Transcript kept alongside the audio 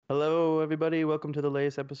Hello, everybody. Welcome to the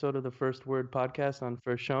latest episode of the First Word podcast on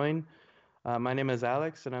First Showing. My name is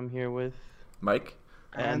Alex, and I'm here with, Mike?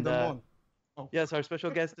 and And Amon. Oh, yes, our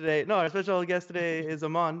special guest today. No, our special guest today is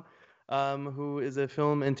Amon, who is a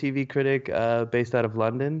film and TV critic based out of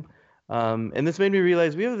London. And this made me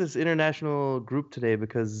realize we have this international group today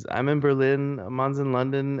because I'm in Berlin, Amon's in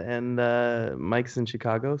London, and Mike's in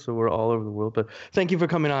Chicago. So we're all over the world. But thank you for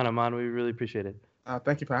coming on, Amon. We really appreciate it.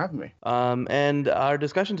 thank you for having me. And our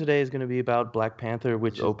discussion today is going to be about Black Panther,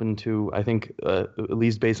 which opened to, I think, at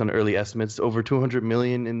least based on early estimates, over 200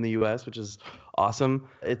 million in the US, which is awesome.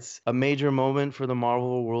 It's a major moment for the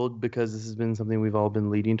Marvel world because this has been something we've all been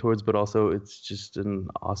leading towards, but also it's just an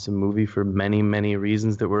awesome movie for many, many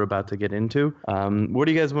reasons that we're about to get into. Where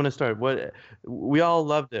do you guys want to start? We all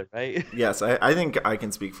loved it, right? Yes, I think I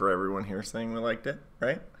can speak for everyone here saying we liked it,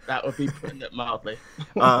 right? That would be putting it mildly.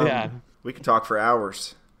 Yeah. We could talk for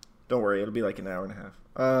hours. Don't worry, it'll be like an hour and a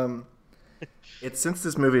half. It's since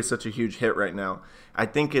this movie is such a huge hit right now, I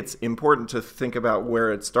think it's important to think about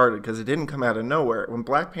where it started because it didn't come out of nowhere. When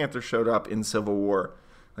Black Panther showed up in Civil War,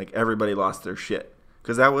 like everybody lost their shit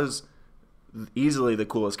because that was easily the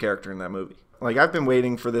coolest character in that movie. Like I've been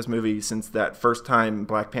waiting for this movie since that first time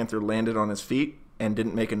Black Panther landed on his feet and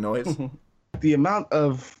didn't make a noise. The amount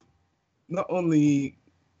of not only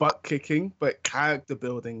butt kicking, but character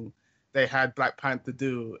building they had Black Panther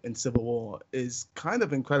do in Civil War is kind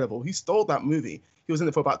of incredible. He stole that movie. He was in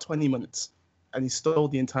it for about 20 minutes and he stole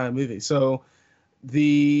the entire movie. So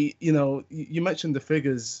you mentioned the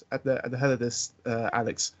figures at the head of this,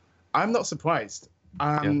 Alex. I'm not surprised.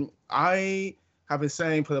 I have been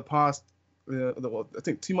saying for the past, I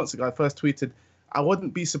think 2 months ago, I first tweeted, I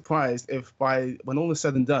wouldn't be surprised if when all is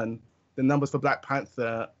said and done, the numbers for Black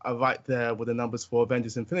Panther are right there with the numbers for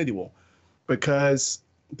Avengers Infinity War. Because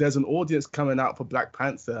there's an audience coming out for Black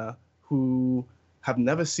Panther who have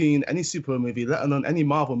never seen any superhero movie, let alone any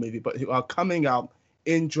Marvel movie, but who are coming out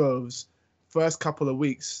in droves first couple of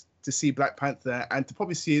weeks to see Black Panther and to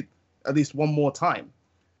probably see it at least one more time.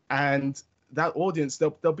 And that audience,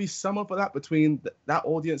 there'll be some overlap between that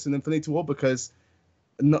audience and Infinity War because,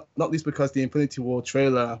 not least because the Infinity War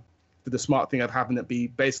trailer did the smart thing of having it be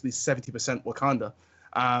basically 70% Wakanda.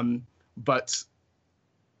 But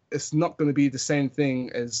it's not going to be the same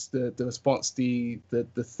thing as the response, the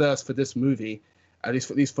thirst for this movie, at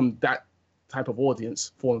least from that type of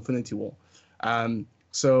audience for Infinity War.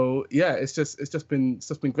 So yeah, it's just been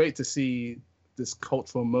great to see this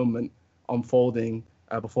cultural moment unfolding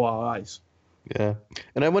before our eyes. Yeah.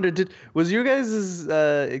 And I wondered, was your guys'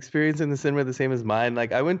 experience in the cinema the same as mine?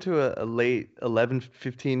 Like, I went to a late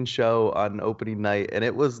 11:15 show on opening night, and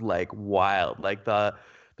it was, like, wild. Like,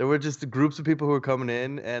 there were just groups of people who were coming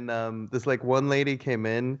in, and this, like, one lady came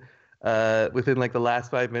in within, like, the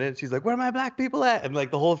last 5 minutes. She's like, "Where are my black people at?" And,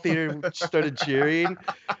 like, the whole theater started cheering.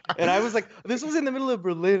 And I was like, this was in the middle of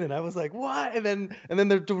Berlin, and I was like, what? And then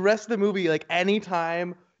the rest of the movie, like,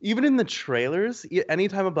 anytime... Even in the trailers,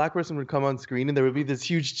 anytime a black person would come on screen and there would be this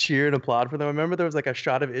huge cheer and applaud for them. I remember there was like a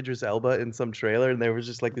shot of Idris Elba in some trailer and there was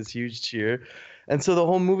just like this huge cheer. And so the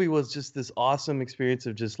whole movie was just this awesome experience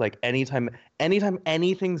of just like anytime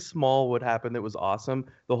anything small would happen that was awesome,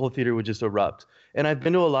 the whole theater would just erupt. And I've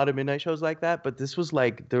been to a lot of midnight shows like that, but this was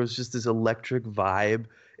like, there was just this electric vibe.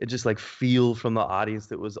 It just like feel from the audience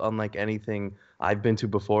that was unlike anything I've been to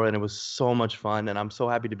before, and it was so much fun, and I'm so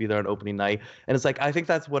happy to be there on opening night. And it's like, I think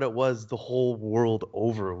that's what it was the whole world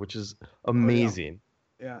over, which is amazing.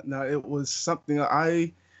 Yeah, no, it was something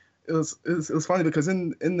it was funny because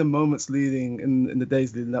in the moments leading, in the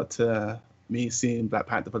days leading up to me seeing Black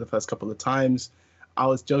Panther for the first couple of times, I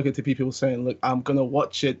was joking to people saying, look, I'm going to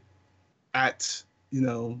watch it at,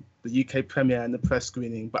 the UK premiere and the press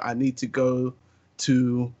screening, but I need to go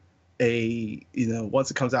to once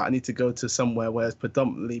it comes out, I need to go to somewhere where it's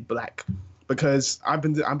predominantly black, because I've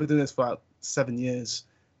been doing this for about 7 years.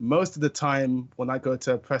 Most of the time, when I go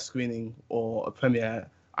to a press screening or a premiere,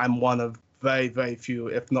 I'm one of very, very few,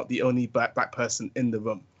 if not the only black person in the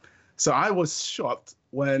room. So I was shocked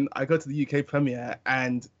when I go to the UK premiere,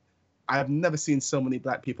 and I've never seen so many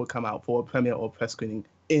black people come out for a premiere or press screening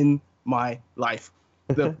in my life.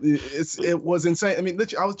 It was insane. I mean,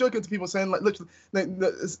 literally, I was joking to people saying, like, literally,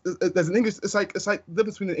 there's an English. It's like the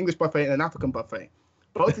difference between an English buffet and an African buffet.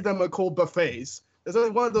 Both of them are called buffets. There's only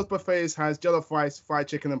one of those buffets has jollof rice, fried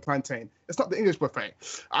chicken, and plantain. It's not the English buffet.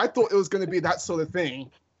 I thought it was going to be that sort of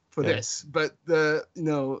thing for this, but the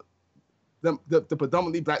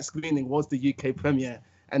predominantly black screening was the UK premiere,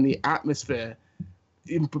 and the atmosphere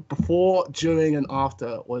before, during, and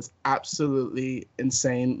after was absolutely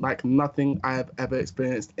insane, like nothing I have ever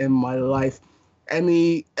experienced in my life.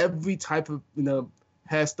 Every type of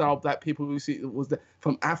hairstyle black people we see. It was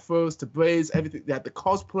from afros to braids, everything. They had the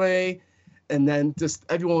cosplay, and then just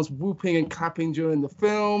everyone was whooping and clapping during the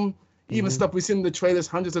film. Even stuff we've seen in the trailers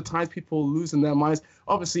hundreds of times, people losing their minds.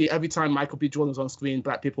 Obviously, every time Michael B. Jordan was on screen,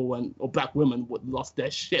 black people or black women would lost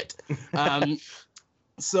their shit.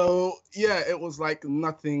 So yeah, it was like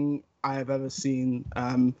nothing I have ever seen.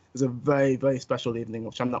 It was a very, very special evening,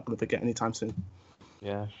 which I'm not going to forget anytime soon.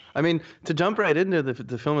 Yeah, I mean, to jump right into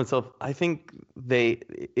the film itself, I think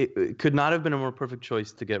it could not have been a more perfect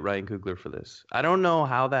choice to get Ryan Coogler for this. I don't know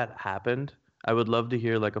how that happened. I would love to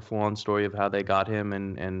hear like a full-on story of how they got him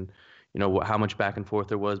and how much back and forth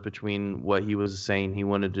there was between what he was saying he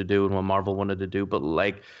wanted to do and what Marvel wanted to do. But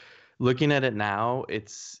like looking at it now,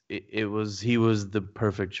 he was the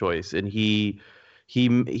perfect choice, and he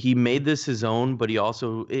made this his own. But he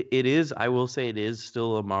also I will say it is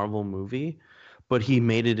still a Marvel movie, but he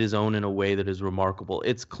made it his own in a way that is remarkable.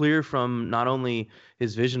 It's clear from not only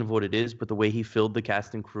his vision of what it is, but the way he filled the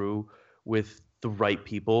cast and crew with the right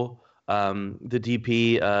people. The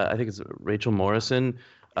DP, I think it's Rachel Morrison,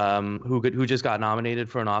 who just got nominated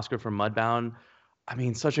for an Oscar for Mudbound. I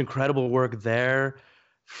mean, such incredible work there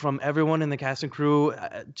from everyone in the cast and crew.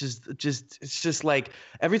 It's just like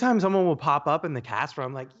every time someone will pop up in the cast where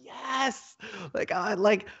I'm like, yes, like I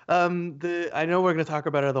know we're gonna talk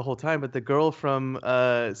about her the whole time, but the girl from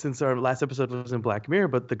since our last episode was in Black Mirror,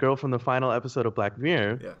 but the girl from the final episode of Black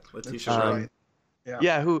Mirror, Letitia Wright.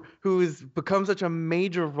 Who's become such a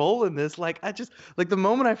major role in this. Like I just like the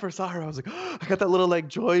moment I first saw her, I was like, oh, I got that little like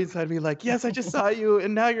joy inside me, like, yes, I just saw you,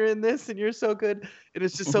 and now you're in this, and you're so good. And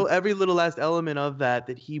it's just so every little last element of that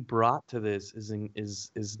he brought to this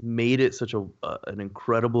is made it such an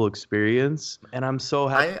incredible experience. And I'm so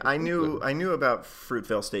happy. I knew about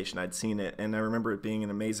Fruitvale Station. I'd seen it, and I remember it being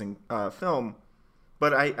an amazing film.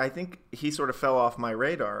 But I think he sort of fell off my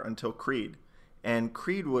radar until Creed, and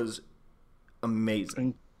Creed was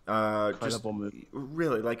amazing. Incredible movie.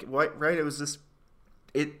 Really, like what? Right? It was just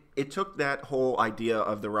it took that whole idea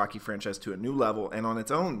of the Rocky franchise to a new level, and on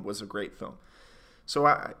its own was a great film.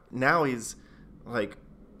 So now he's like,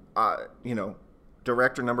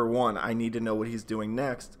 director number one. I need to know what he's doing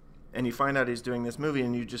next, and you find out he's doing this movie,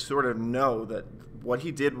 and you just sort of know that what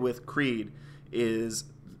he did with Creed is,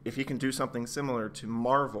 if he can do something similar to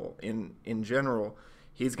Marvel in general,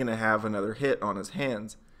 he's going to have another hit on his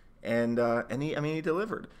hands. And he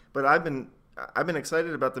delivered. But I've been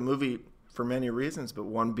excited about the movie for many reasons, but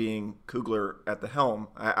one being Coogler at the helm.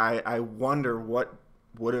 I wonder what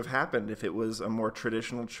would have happened if it was a more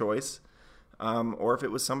traditional choice, or if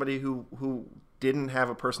it was somebody who didn't have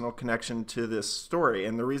a personal connection to this story.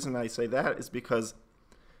 And the reason I say that is because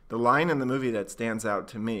the line in the movie that stands out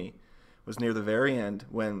to me was near the very end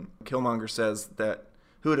when Killmonger says that,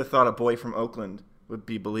 who would have thought a boy from Oakland would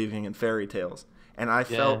be believing in fairy tales? And I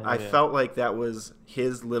felt like that was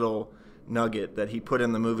his little nugget that he put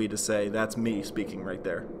in the movie to say, that's me speaking right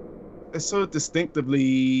there. It's so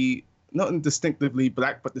distinctively, not distinctively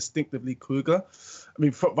black, but distinctively Coogler. I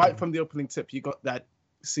mean, right from the opening tip, you got that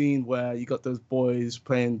scene where you got those boys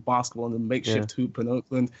playing basketball in the makeshift hoop in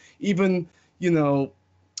Oakland. Even,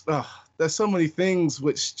 there's so many things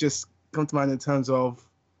which just come to mind in terms of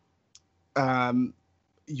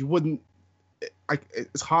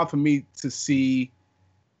it's hard for me to see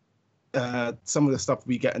some of the stuff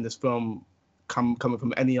we get in this film coming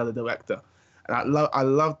from any other director. And I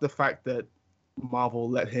love the fact that Marvel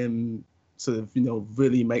let him sort of,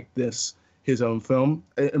 really make this his own film.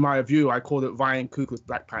 In my review, I called it Ryan Coogler's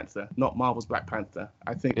Black Panther, not Marvel's Black Panther.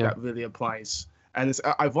 I think that really applies. And it's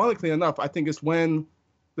ironically enough, I think it's when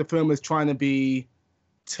the film is trying to be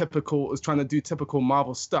typical, is trying to do typical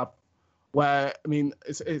Marvel stuff, where, I mean,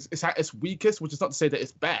 it's at its weakest, which is not to say that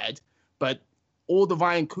it's bad, but all the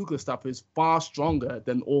Ryan Coogler stuff is far stronger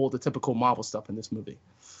than all the typical Marvel stuff in this movie.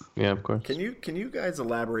 Yeah, of course. Can you guys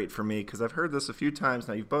elaborate for me? Because I've heard this a few times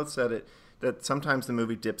now. You've both said it, that sometimes the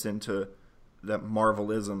movie dips into that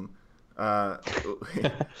Marvelism.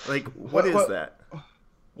 Like, what is that?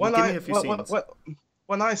 Give me a few scenes.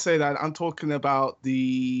 When I say that, I'm talking about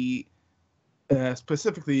the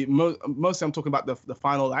specifically, mostly I'm talking about the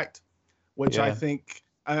final act, which I think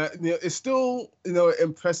is still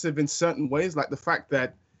impressive in certain ways, like the fact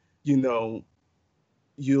that you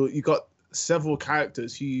got several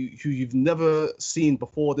characters who you've never seen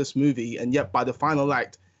before this movie, and yet by the final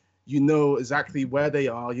act, you know exactly where they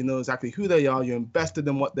are, you know exactly who they are, you're invested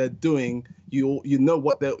in what they're doing, you know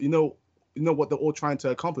what they're all trying to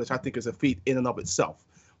accomplish. I think is a feat in and of itself.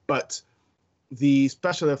 But the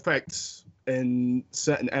special effects in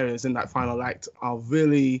certain areas in that final act are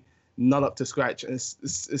really not up to scratch, and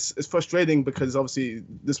it's frustrating because obviously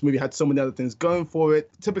this movie had so many other things going for it.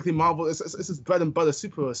 Typically, Marvel is bread and butter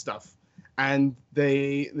superhero stuff, and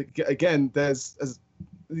there's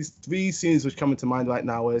these three scenes which come into mind right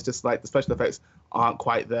now where it's just like the special effects aren't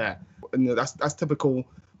quite there, and that's typical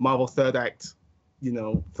Marvel third act,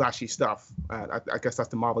 flashy stuff. I guess that's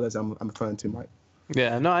the Marvelism I'm referring to, Mike.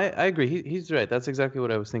 Yeah, no, I agree. He's right. That's exactly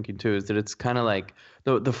what I was thinking too, is that it's kind of like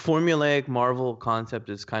the formulaic Marvel concept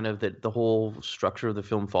is kind of that the whole structure of the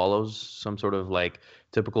film follows some sort of like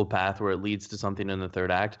typical path where it leads to something in the third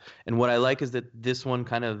act. And what I like is that this one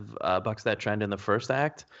kind of bucks that trend in the first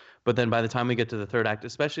act. But then by the time we get to the third act,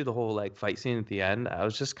 especially the whole like fight scene at the end, I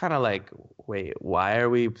was just kind of like, wait, why are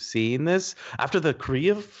we seeing this? After the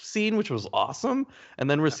Korea scene, which was awesome, and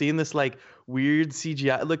then we're seeing this like weird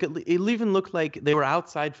CGI. Look, it even looked like they were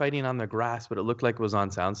outside fighting on the grass, but it looked like it was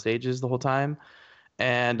on sound stages the whole time.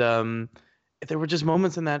 And there were just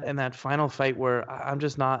moments in that final fight where I'm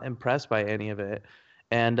just not impressed by any of it.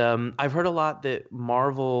 And I've heard a lot that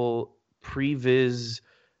Marvel previs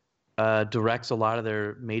directs a lot of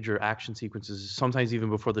their major action sequences, sometimes even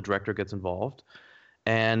before the director gets involved.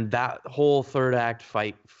 And that whole third act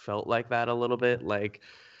fight felt like that a little bit. Like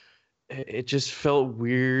it just felt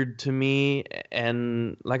weird to me.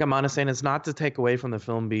 And like Amon is saying, it's not to take away from the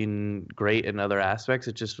film being great in other aspects.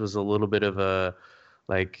 It just was a little bit of a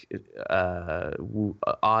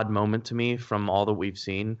odd moment to me from all that we've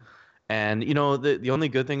seen. And the only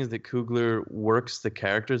good thing is that Coogler works the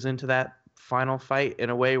characters into that final fight in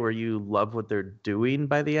a way where you love what they're doing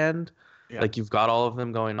by the end. Yeah. Like you've got all of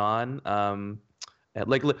them going on.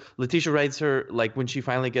 Like Letitia writes her, like when she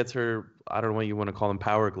finally gets her, I don't know what you want to call them,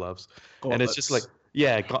 power gloves. Gauntlets. And it's just like,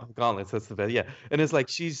 yeah, gauntlets, that's the best. Yeah. And it's like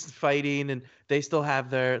she's fighting and they still have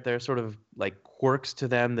their sort of like quirks to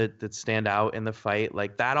them that stand out in the fight.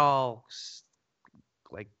 Like that all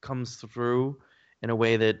like comes through in a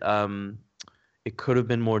way that it could have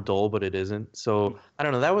been more dull, but it isn't. So I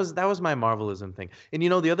don't know. That was my Marvelism thing. And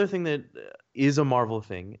the other thing that is a Marvel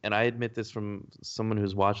thing, and I admit this from someone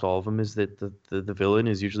who's watched all of them, is that the villain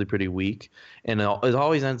is usually pretty weak, and it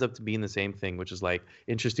always ends up to being the same thing, which is like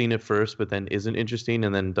interesting at first, but then isn't interesting,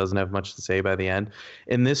 and then doesn't have much to say by the end.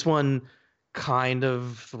 And this one kind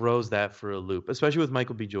of throws that for a loop, especially with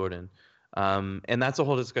Michael B. Jordan. And that's a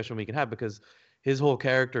whole discussion we can have because his whole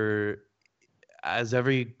character, as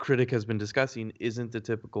every critic has been discussing, isn't the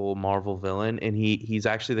typical Marvel villain, and he's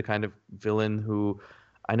actually the kind of villain who,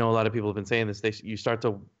 I know a lot of people have been saying this, you start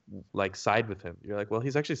to like side with him. You're like, well,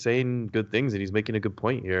 he's actually saying good things and he's making a good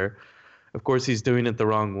point here. Of course, he's doing it the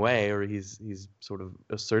wrong way, or he's sort of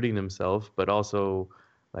asserting himself, but also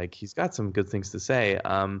like he's got some good things to say.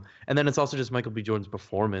 And then it's also just Michael B. Jordan's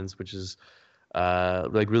performance, which is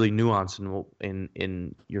like really nuanced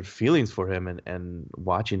in your feelings for him and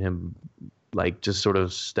watching him like just sort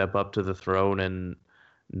of step up to the throne and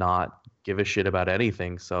not give a shit about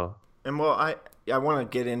anything. So, and well, I want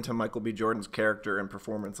to get into Michael B. Jordan's character and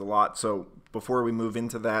performance a lot. So before we move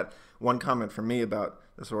into that, one comment from me about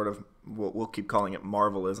the sort of, we'll keep calling it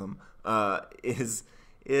Marvelism, is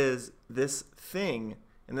this thing,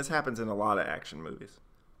 and this happens in a lot of action movies,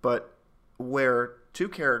 but where two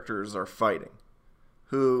characters are fighting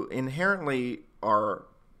who inherently are,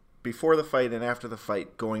 before the fight and after the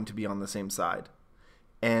fight, going to be on the same side,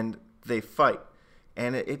 and they fight,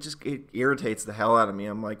 and it irritates the hell out of me.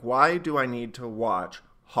 I'm like, why do I need to watch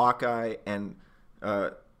Hawkeye and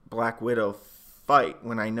Black Widow fight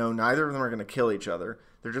when I know neither of them are going to kill each other?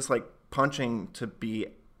 They're just like punching to be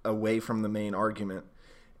away from the main argument,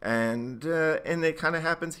 and it kind of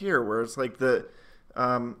happens here where it's like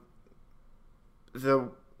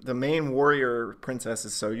the main warrior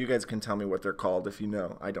princesses, so you guys can tell me what they're called if you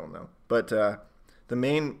know. I don't know. But the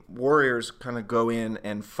main warriors kind of go in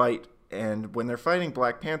and fight, and when they're fighting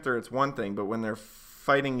Black Panther, it's one thing, but when they're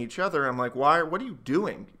fighting each other, I'm like, why? What are you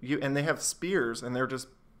doing? And they have spears, and they're just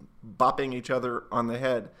bopping each other on the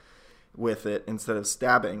head with it instead of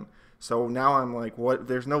stabbing. So now I'm like, what?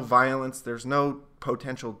 There's no violence. There's no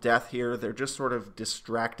potential death here. They're just sort of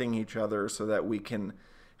distracting each other so that we can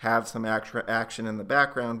have some action in the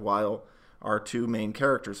background while our two main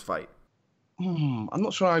characters fight. I'm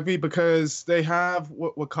not sure I agree because they have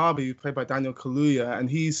Wakabi, played by Daniel Kaluuya, and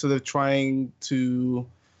he's sort of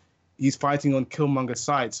he's fighting on Killmonger's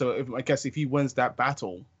side. So I guess if he wins that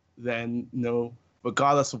battle, then,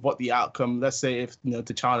 regardless of what the outcome, let's say if,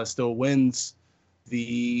 T'Challa still wins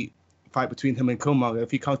the fight between him and Killmonger,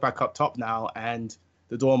 if he comes back up top now and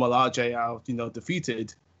the Dora Milaje are,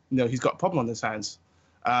 defeated, he's got a problem on his hands.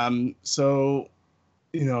 So,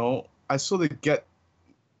 I sort of get,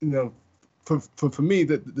 for me,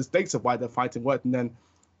 the stakes of why they're fighting work. And then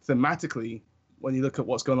thematically, when you look at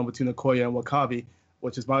what's going on between Okoye and Wakabi,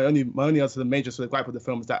 which is my only other sort of major sort of gripe with the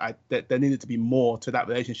film, is that there needed to be more to that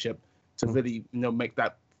relationship to really make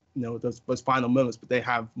that those final moments, but they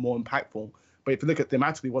have more impactful. But if you look at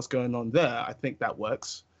thematically what's going on there, I think that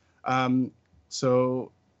works.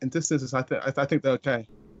 So in this instance, I think they're okay.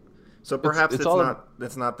 So perhaps it's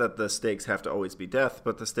not that the stakes have to always be death,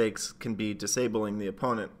 but the stakes can be disabling the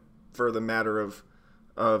opponent for the matter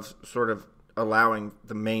of sort of allowing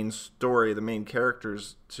the main story, the main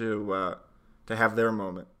characters to have their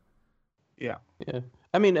moment. Yeah. Yeah.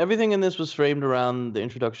 I mean, everything in this was framed around the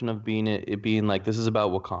introduction of it being like, this is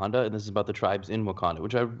about Wakanda and this is about the tribes in Wakanda,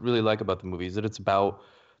 which I really like about the movie, is that it's about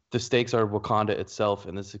the stakes are Wakanda itself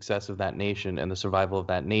and the success of that nation and the survival of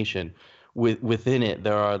that nation. Within it,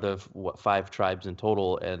 there are the 5 tribes in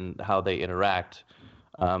total and how they interact,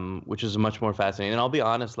 which is much more fascinating. And I'll be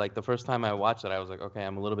honest, like the first time I watched it, I was like, okay,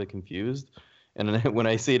 I'm a little bit confused. And then when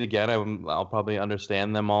I see it again, I'll probably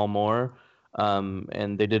understand them all more.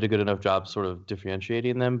 And they did a good enough job sort of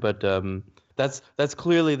differentiating them. But that's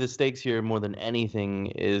clearly the stakes here more than anything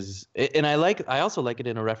is. And I also like it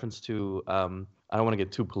in a reference to I don't want to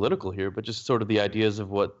get too political here, but just sort of the ideas of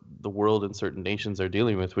what the world and certain nations are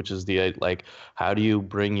dealing with, which is the like, how do you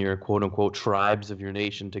bring your quote unquote tribes of your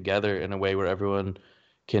nation together in a way where everyone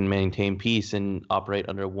can maintain peace and operate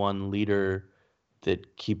under one leader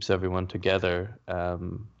that keeps everyone together.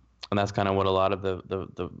 And that's kind of what a lot of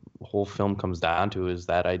the whole film comes down to, is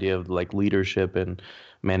that idea of like leadership and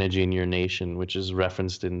managing your nation, which is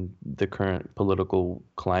referenced in the current political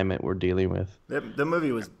climate we're dealing with. The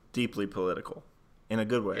movie was deeply political in a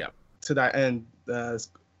good way. Yeah. To that end,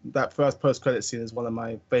 that first post-credit scene is one of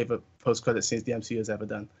my favorite post-credit scenes the MCU has ever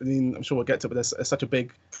done. I mean, I'm sure we'll get to it, but there's such a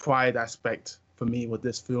big pride aspect for me with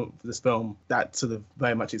this film that sort of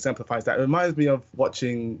very much exemplifies that. It reminds me of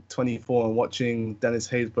watching 24 and watching Dennis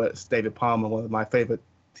Haysbert's David Palmer, one of my favorite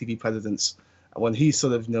TV presidents, when he's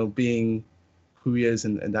sort of being who he is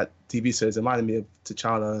in that TV series. It reminded me of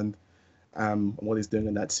T'Challa and what he's doing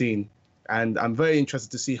in that scene. And I'm very interested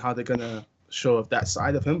to see how they're gonna show that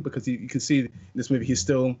side of him, because you can see in this movie he's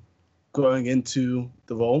still growing into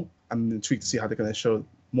the role. I'm intrigued to see how they're gonna show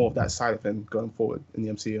more of that side of him going forward in the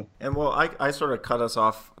MCU. And well, I sort of cut us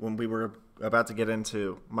off when we were about to get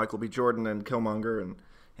into Michael B. Jordan and Killmonger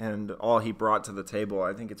and all he brought to the table.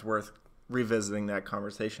 I think it's worth revisiting that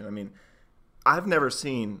conversation. I mean, I've never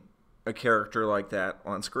seen a character like that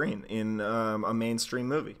on screen in a mainstream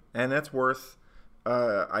movie, and that's worth,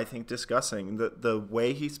 I think, discussing. The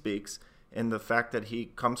way he speaks and the fact that he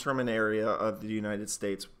comes from an area of the United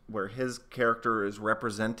States where his character is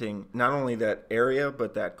representing not only that area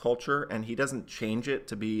but that culture, and he doesn't change it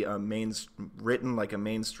to be written like a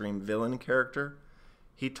mainstream villain character.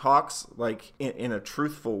 He talks like in a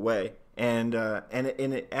truthful way, and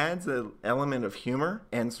it adds an element of humor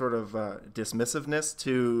and sort of dismissiveness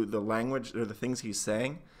to the language or the things he's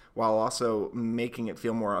saying, while also making it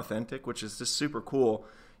feel more authentic, which is just super cool.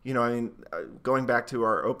 I mean, going back to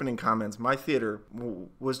our opening comments, my theater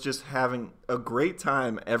was just having a great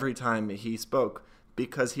time every time he spoke,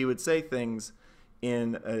 because he would say things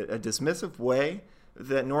in a dismissive way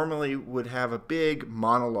that normally would have a big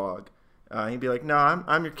monologue. He'd be like, "No,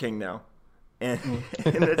 I'm your king now," and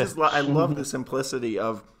I love the simplicity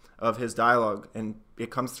of his dialogue, and it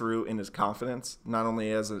comes through in his confidence, not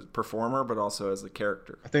only as a performer but also as a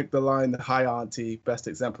character. I think the line "Hi Auntie" best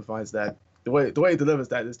exemplifies that. The way he delivers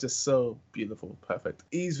that is just so beautiful, perfect.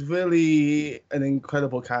 He's really an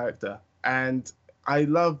incredible character, and I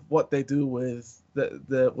love what they do with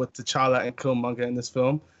with T'Challa and Killmonger in this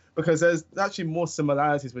film, because there's actually more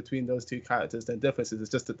similarities between those two characters than differences. It's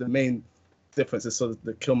just that the main difference is sort of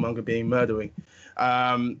the Killmonger being murdering.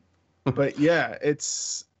 But yeah,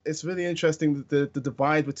 it's really interesting, the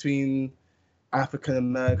divide between African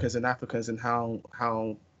Americans and Africans, and how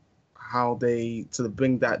they sort of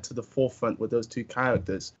bring that to the forefront with those two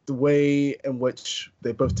characters. The way in which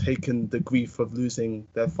they've both taken the grief of losing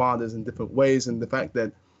their fathers in different ways, and the fact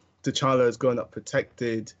that T'Challa has grown up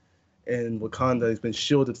protected in Wakanda, he's been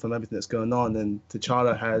shielded from everything that's going on, and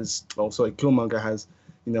Killmonger has,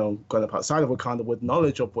 grown up outside of Wakanda with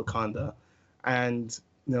knowledge of Wakanda, and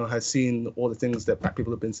has seen all the things that Black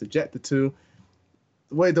people have been subjected to.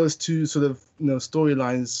 The way those two sort of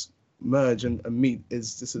storylines merge and meet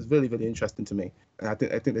is really, really interesting to me, and I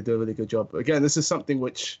think they do a really good job. Again, this is something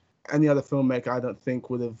which any other filmmaker I don't think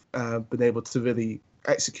would have been able to really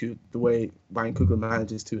execute the way Ryan Coogler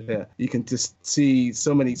manages to here. You can just see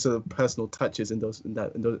so many sort of personal touches in that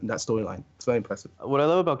storyline. It's very impressive. What I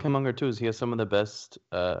love about Killmonger too is he has some of the best,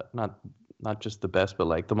 not not just the best, but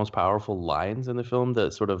like the most powerful lines in the film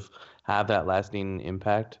that sort of have that lasting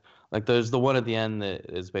impact. Like there's the one at the end that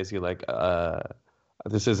is basically like,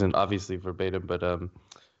 this isn't obviously verbatim, but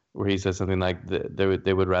where he says something like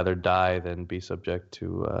they would rather die than be subject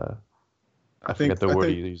to I forget the word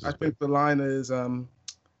he uses, I but think the line is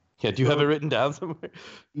yeah, do you have it written down somewhere?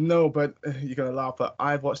 no, but you're gonna laugh. But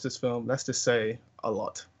I've watched this film. Let's just say a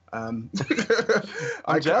lot. I'm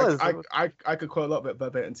jealous. I could quote a lot of it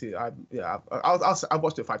verbatim to you. I've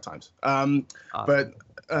watched it 5 times. Awesome. But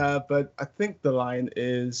I think the line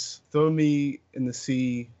is throw me in the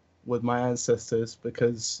sea with my ancestors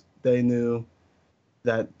because they knew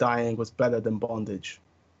that dying was better than bondage.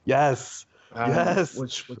 Yes. Yes.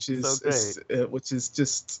 Which is So great. which is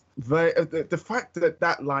just very the fact that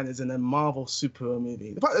that line is in a Marvel superhero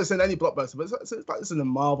movie. The fact that it's in any blockbuster, but the fact it's in a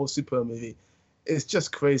Marvel superhero movie is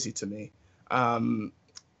just crazy to me. And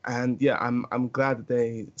yeah, I'm glad that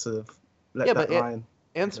they sort of let Yeah, that but line.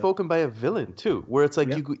 and spoken by a villain too, where it's like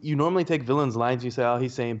Yeah, you normally take villains' lines, you say, oh,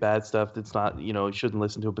 he's saying bad stuff that's not, you shouldn't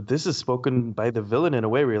listen to it. But this is spoken by the villain in a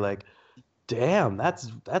way where you're like, damn, that's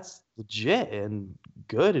legit and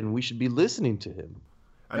good, and we should be listening to him.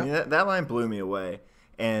 I yeah, mean, that line blew me away,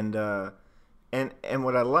 and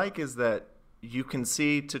what I like is that you can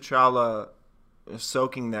see T'Challa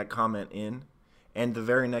soaking that comment in, and the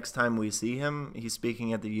very next time we see him, he's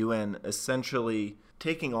speaking at the UN, essentially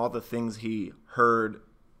taking all the things he heard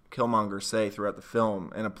Killmonger say throughout the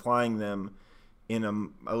film and applying them in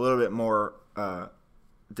a little bit more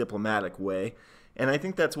diplomatic way. And I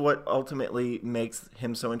think that's what ultimately makes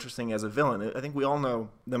him so interesting as a villain. I think we all know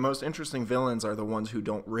the most interesting villains are the ones who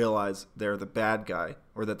don't realize they're the bad guy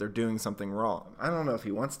or that they're doing something wrong. I don't know if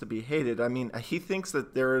he wants to be hated. I mean, he thinks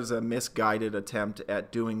that there is a misguided attempt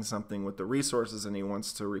at doing something with the resources and he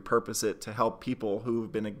wants to repurpose it to help people who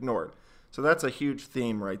have been ignored. So that's a huge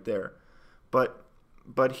theme right there. But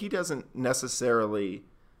he doesn't necessarily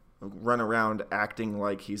run around acting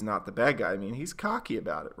like he's not the bad guy. I mean, he's cocky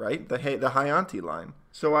about it, right? The high auntie line.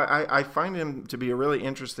 So I find him to be a really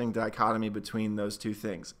interesting dichotomy between those two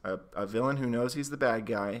things. A villain who knows he's the bad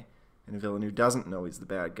guy and a villain who doesn't know he's the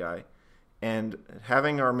bad guy. And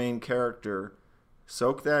having our main character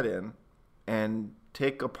soak that in and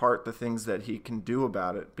take apart the things that he can do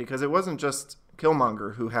about it. Because it wasn't just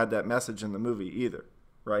Killmonger who had that message in the movie either,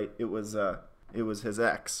 right? It was his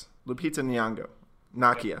ex, Lupita Nyong'o.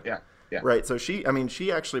 Nakia. Yeah. Right. So she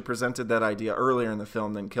actually presented that idea earlier in the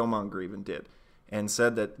film than Killmonger even did, and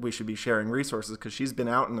said that we should be sharing resources because she's been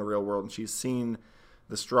out in the real world and she's seen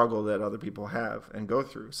the struggle that other people have and go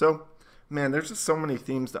through. So, man, there's just so many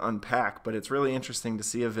themes to unpack, but it's really interesting to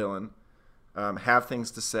see a villain have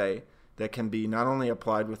things to say that can be not only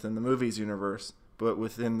applied within the movies universe, but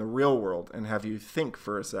within the real world and have you think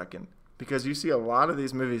for a second. Because you see a lot of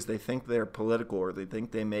these movies, they think they're political or they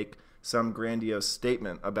think they make some grandiose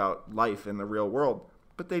statement about life in the real world,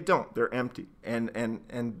 but they don't. They're empty, and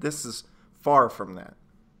this is far from that.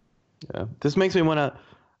 Yeah, this makes me want to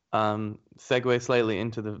segue slightly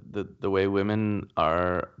into the way women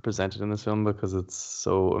are presented in this film because it's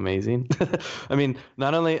so amazing. I mean,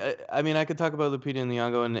 not only I mean I could talk about Lupita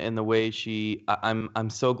Nyong'o and the way I'm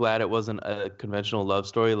so glad it wasn't a conventional love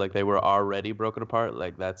story, like they were already broken apart.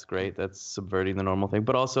 Like that's great. That's subverting the normal thing,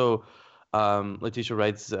 but also. Letitia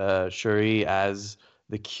writes Shuri as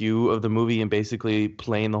the Q of the movie and basically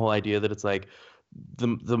playing the whole idea that it's like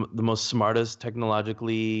the most smartest,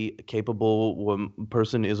 technologically capable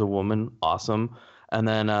person is a woman. Awesome. And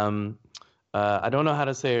then I don't know how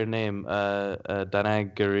to say her name.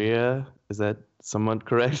 Danagaria, is that somewhat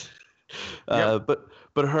correct? Yep.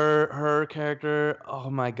 But her character, oh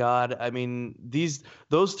my God! I mean,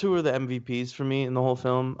 those two are the MVPs for me in the whole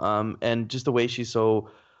film. And just the way she's so.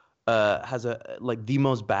 Has the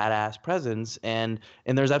most badass presence, and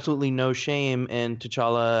there's absolutely no shame in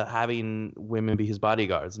T'Challa having women be his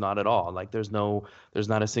bodyguards, not at all. Like there's not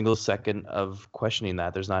a single second of questioning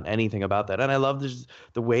that. There's not anything about that, and I love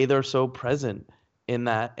the way they're so present in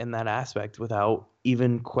that aspect without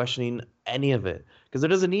even questioning any of it, because there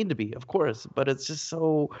doesn't need to be, of course, but it's just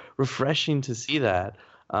so refreshing to see that.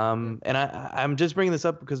 And I'm just bringing this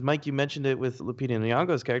up because Mike, you mentioned it with Lupita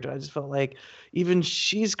Nyong'o's character. I just felt like even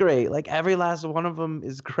she's great. Like every last one of them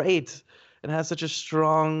is great and has such a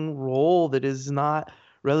strong role that is not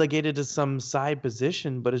relegated to some side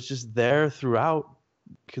position, but it's just there throughout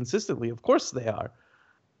consistently. Of course they are.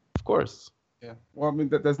 Of course. Yeah. Well, I mean,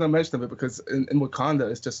 there's no mention of it because in Wakanda,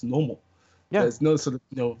 it's just normal. Yeah. There's no sort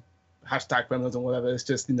of hashtag feminism or whatever. It's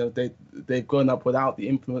just they've grown up without the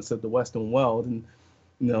influence of the Western world and.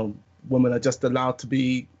 Women are just allowed to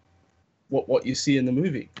be what you see in the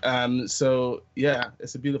movie. So yeah,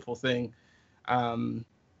 it's a beautiful thing. Um,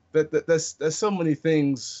 there's so many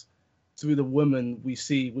things through the women we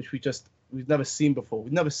see which we've never seen before.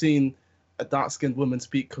 We've never seen a dark-skinned woman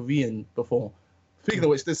speak Korean before. Speaking of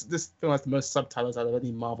which, this film has the most subtitles out of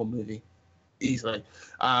any Marvel movie, easily.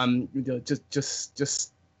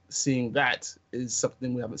 Just seeing that is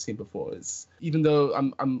something we haven't seen before. It's even though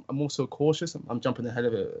I'm also cautious. I'm jumping ahead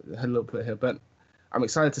a little bit here, but I'm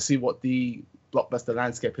excited to see what the blockbuster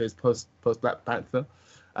landscape is post Black Panther,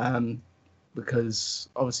 because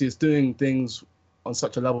obviously it's doing things on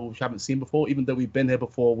such a level we haven't seen before. Even though we've been here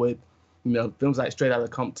before with films like Straight Outta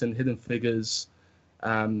Compton, Hidden Figures,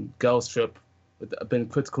 Girls Trip, have been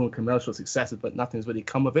critical and commercial successes, but nothing's really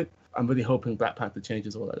come of it. I'm really hoping Black Panther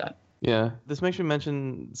changes all of that. Yeah, this makes me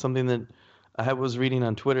mention something that I was reading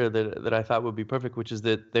on Twitter that I thought would be perfect, which is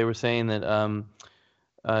that they were saying that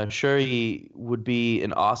Shuri would be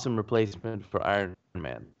an awesome replacement for Iron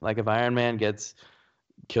Man. Like if Iron Man gets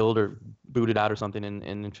killed or booted out or something in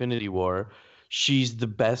Infinity War, she's the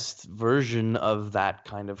best version of that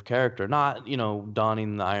kind of character. Not,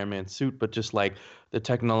 donning the Iron Man suit, but just like the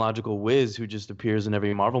technological whiz who just appears in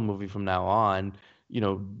every Marvel movie from now on,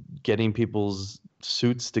 getting people's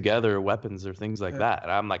suits together, weapons or things like that.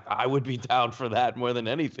 And I'm like, I would be down for that more than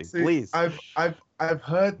anything. See, Please. I've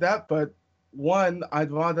heard that, but one, I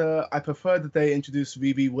prefer that they introduce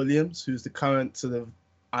Riri Williams, who's the current sort of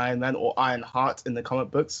Iron Man or Iron Heart in the comic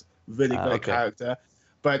books. Really great character.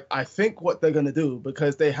 But I think what they're going to do,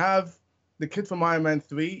 because they have the kid from Iron Man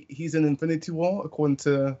 3, he's in Infinity War, according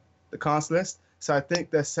to the cast list. So I think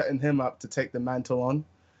they're setting him up to take the mantle on,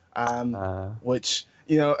 which,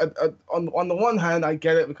 on the one hand, I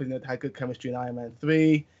get it because they had good chemistry in Iron Man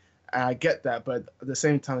 3. And I get that. But at the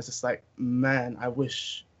same time, it's just like, man, I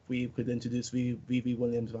wish we could introduce Riri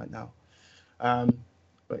Williams right now.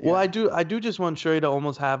 But, yeah. Well, I do just want Shuri to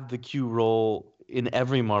almost have the Q role in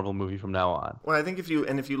every Marvel movie from now on. Well, I think if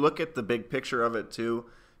you look at the big picture of it too,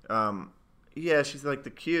 she's like the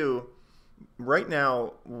Q. Right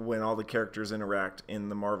now, when all the characters interact in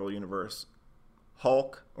the Marvel universe,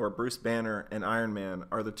 Hulk or Bruce Banner and Iron Man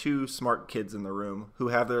are the two smart kids in the room who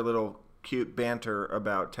have their little cute banter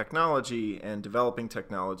about technology and developing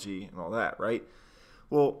technology and all that, right?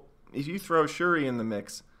 Well, if you throw Shuri in the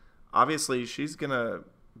mix, obviously she's going to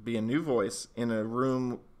be a new voice in a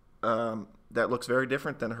room that looks very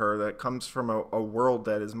different than her, that comes from a world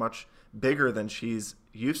that is much bigger than she's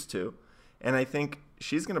used to. And I think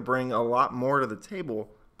she's going to bring a lot more to the table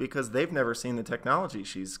because they've never seen the technology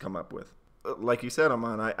she's come up with. Like you said,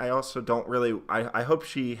 Amon, I also don't really... I hope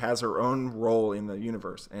she has her own role in the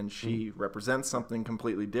universe and she represents something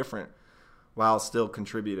completely different while still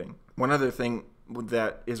contributing. One other thing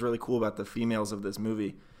that is really cool about the females of this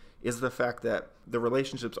movie is the fact that the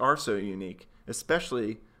relationships are so unique,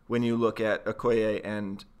 especially when you look at Okoye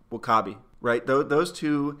and W'Kabi, right? Those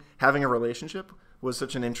two having a relationship was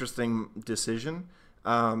such an interesting decision,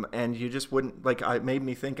 and you just wouldn't, it made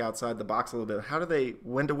me think outside the box a little bit.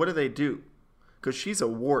 What do they do? Because she's a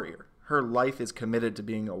warrior. Her life is committed to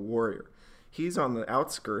being a warrior. He's on the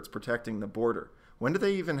outskirts protecting the border. When do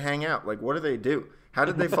they even hang out? What do they do? How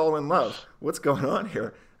did they fall in love? What's going on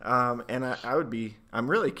here? And I'm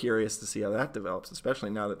really curious to see how that develops, especially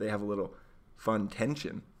now that they have a little fun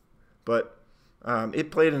tension. But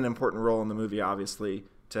it played an important role in the movie, obviously,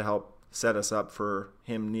 to help set us up for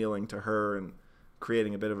him kneeling to her and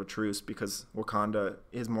creating a bit of a truce, because Wakanda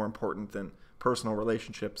is more important than personal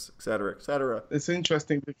relationships, et cetera, et cetera. It's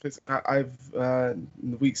interesting because I've in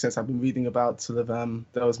the week since I've been reading about sort of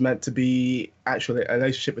there was meant to be actually a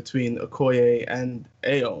relationship between Okoye and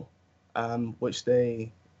Ayo, which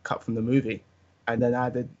they cut from the movie, and then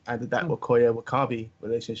added that Okoye W'Kabi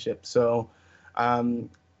relationship. So I'm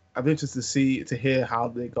interested to hear how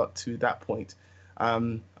they got to that point. I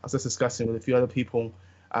was just discussing with a few other people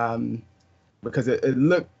because it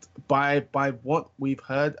looked by what we've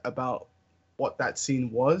heard about what that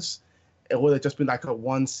scene was, it would have just been like a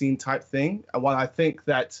one scene type thing. And while I think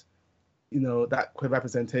that, that queer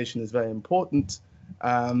representation is very important,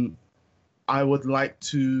 I would like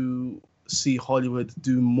to see Hollywood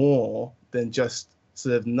do more than just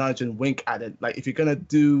sort of nudge and wink at it. Like if you're going to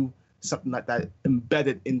do something like that, embed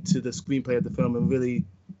it into the screenplay of the film and really,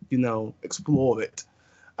 explore it.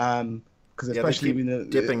 Because especially they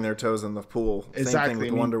keep dipping their toes in the pool. Exactly. Same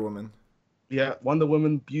thing with Wonder Woman. Yeah, Wonder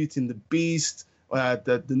Woman, Beauty and the Beast,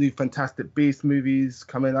 the new Fantastic Beast movies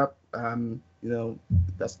coming up.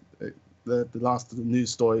 That's the last of the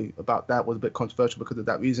news story about that was a bit controversial because of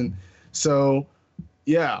that reason. So,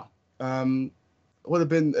 yeah, would have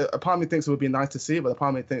been. A part of me thinks it would be nice to see, but a part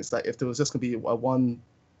of me thinks that if there was just going to be a one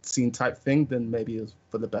scene type thing, then maybe it was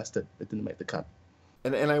for the best that it didn't make the cut.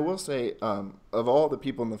 And I will say, of all the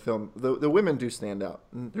people in the film, the women do stand out.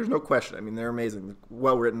 There's no question. I mean, they're amazing. They're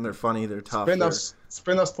well written. They're funny. They're tough.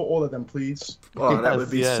 Spin us for all of them, please. Oh, that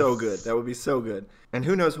would Yes, be so good. yes. That would be so good. And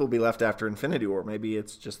who knows who'll be left after Infinity War? Maybe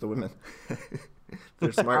it's just the women.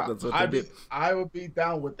 They're smart. That's what they do. I would be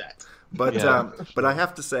down with that. But Yeah. but I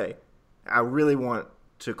have to say, I really want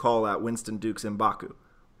to call out Winston Duke's M'Baku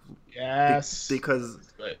Yes. because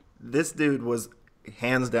That's great. this dude was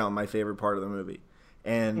hands down my favorite part of the movie.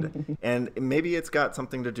 And maybe it's got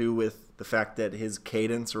something to do with the fact that his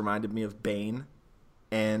cadence reminded me of Bane,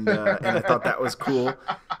 and I thought that was cool,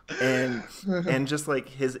 and just like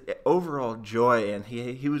his overall joy, and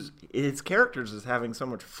he was his characters is having so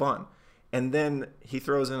much fun, and then he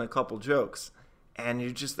throws in a couple jokes, and you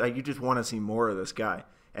just want to see more of this guy.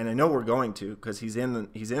 And I know we're going to because he's in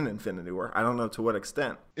Infinity War. I don't know to what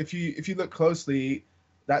extent. If you look closely,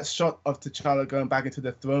 that shot of T'Challa going back into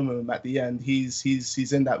the throne room at the end, he's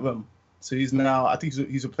in that room. So he's now, I think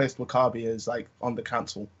he's replaced Wakabi as like on the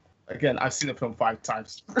council. Again, I've seen the film 5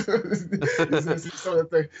 times. some of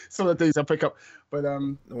the things I pick up, but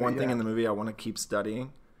The one thing in the movie I want to keep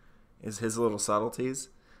studying is his little subtleties,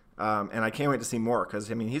 and I can't wait to see more because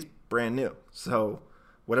I mean he's brand new. So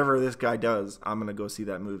whatever this guy does, I'm gonna go see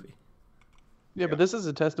that movie. Yeah, but this is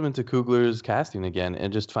a testament to Coogler's casting again,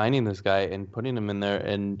 and just finding this guy and putting him in there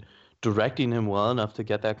and directing him well enough to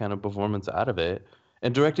get that kind of performance out of it,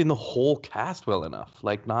 and directing the whole cast well enough.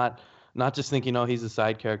 Like not just thinking, oh, he's a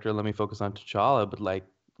side character, let me focus on T'Challa, but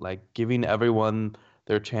like giving everyone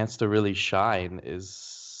their chance to really shine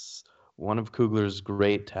is one of Coogler's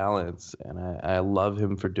great talents, and I love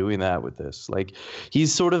him for doing that with this. Like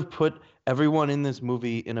he's sort of put everyone in this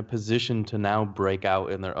movie in a position to now break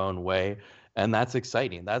out in their own way. And that's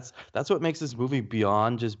exciting. That's what makes this movie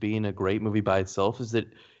beyond just being a great movie by itself, is that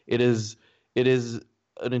it is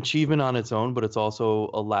an achievement on its own, but it's also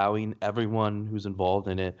allowing everyone who's involved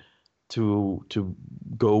in it to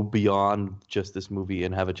go beyond just this movie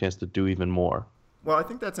and have a chance to do even more. Well, I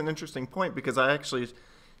think that's an interesting point because I actually,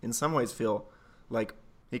 in some ways, feel like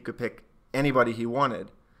he could pick anybody he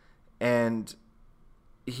wanted, and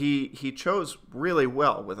he chose really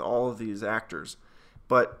well with all of these actors,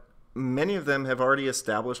 but many of them have already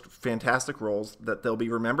established fantastic roles that they'll be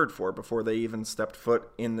remembered for before they even stepped foot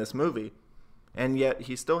in this movie. And yet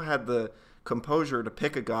he still had the composure to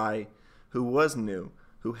pick a guy who was new,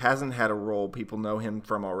 who hasn't had a role people know him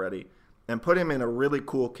from already, and put him in a really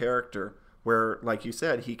cool character where, like you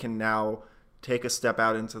said, he can now take a step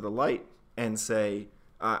out into the light and say,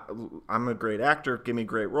 I'm a great actor, give me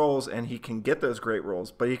great roles, and he can get those great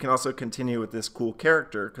roles, but he can also continue with this cool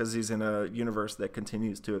character because he's in a universe that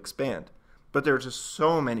continues to expand. But there are just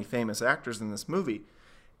so many famous actors in this movie,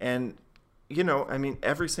 and you know, I mean,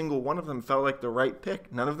 every single one of them felt like the right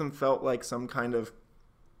pick. None of them felt like some kind of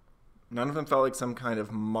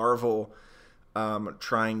Marvel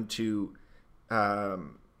trying to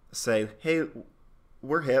say, hey,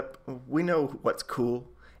 we're hip, we know what's cool,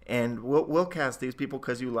 and we'll cast these people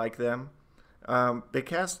because you like them. They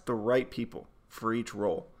cast the right people for each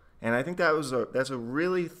role, and I think that's a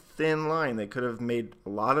really thin line. They could have made a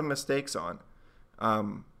lot of mistakes on,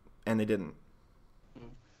 and they didn't.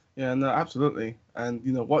 Yeah, no, absolutely. And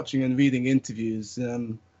watching and reading interviews,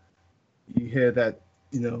 you hear that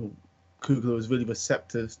Coogler was really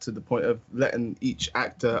receptive to the point of letting each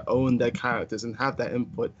actor own their characters and have that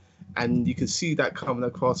input, and you can see that coming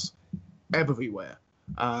across everywhere.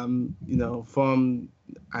 From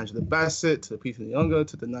Angela Bassett to Peter Nyong'o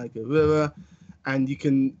to Denai Guerrera, and you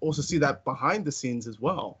can also see that behind the scenes as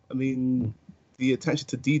well. I mean, the attention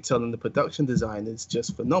to detail and the production design is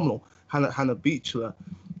just phenomenal. Hannah Beachler,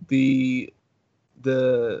 the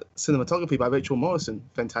cinematography by Rachel Morrison,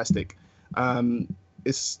 fantastic.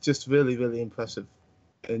 It's just really, really impressive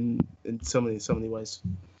in so many ways.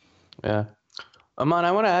 Yeah. Amon,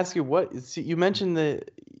 I want to ask you you mentioned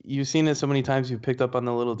that you've seen it so many times, you've picked up on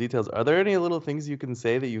the little details. Are there any little things you can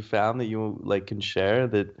say that you found that you can share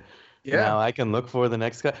that now I can look for the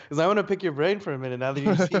next guy? Because I want to pick your brain for a minute now that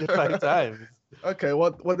you've seen it 5 times. Okay,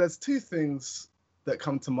 well, there's 2 things that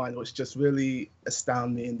come to mind which just really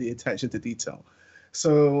astound me in the attention to detail.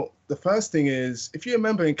 So the first thing is, if you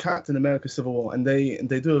remember in Captain America Civil War, and they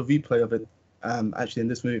do a replay of it actually in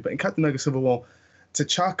this movie, but in Captain America Civil War,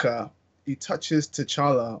 T'Chaka, he touches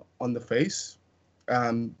T'Challa on the face,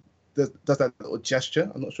 does that little gesture.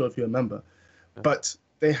 I'm not sure if you remember, but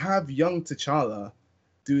they have young T'Challa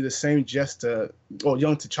do the same gesture, or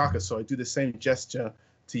young T'Chaka, sorry, do the same gesture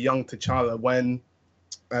to young T'Challa when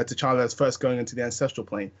T'Challa is first going into the ancestral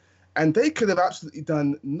plane. And they could have absolutely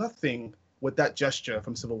done nothing with that gesture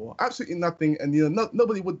from Civil War. Absolutely nothing. And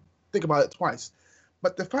nobody would think about it twice.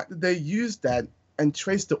 But the fact that they used that and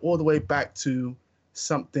traced it all the way back to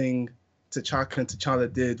something T'Chaka and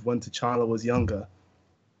T'Challa did when T'Challa was younger,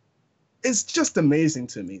 it's just amazing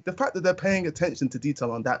to me. The fact that they're paying attention to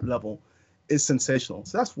detail on that level is sensational.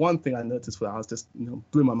 So that's one thing I noticed where I was just,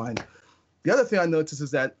 blew my mind. The other thing I noticed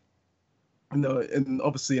is that, and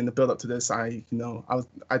obviously in the build up to this, I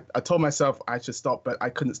told myself I should stop, but I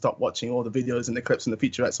couldn't stop watching all the videos and the clips and the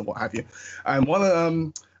featurettes and what have you. And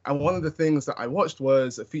one of the things that I watched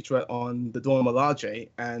was a featurette on the Dora Milaje,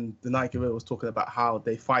 and the Night Guerrilla was talking about how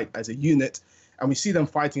they fight as a unit, and we see them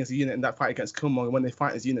fighting as a unit in that fight against Killmonger. When they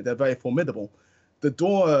fight as a unit, they're very formidable. The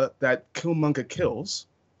Dora that Killmonger kills,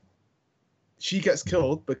 she gets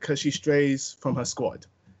killed because she strays from her squad.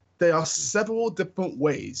 There are several different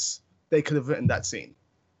ways they could have written that scene,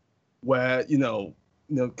 where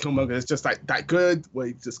Killmonger is just like that good, where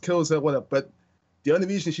he just kills her, whatever. But the only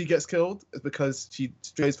reason she gets killed is because she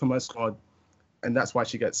strays from her squad, and that's why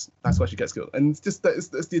she gets killed. And it's just that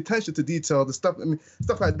it's the attention to detail, the stuff. I mean,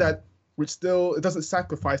 stuff like that, which still it doesn't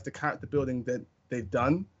sacrifice the character building that they've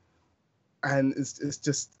done, and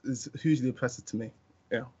it's hugely impressive to me.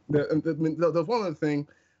 Yeah. There's one other thing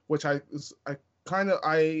which I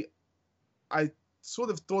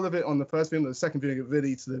sort of thought of it on the first viewing, the second viewing, it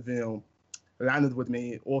really landed with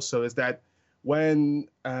me also, is that when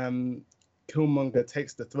Killmonger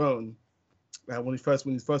takes the throne, when he's first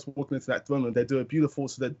walking into that throne room, they do a beautiful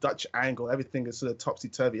sort of Dutch angle. Everything is sort of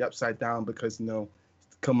topsy-turvy, upside down, because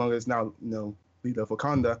Killmonger is now leader of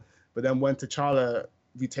Wakanda. But then when T'Challa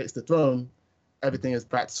retakes the throne, everything is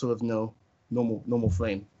back to sort of normal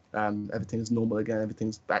frame. Everything is normal again.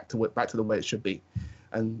 Everything's back to the way it should be.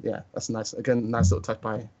 And yeah, that's nice. Again, nice little touch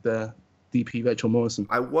by the DP Rachel Morrison.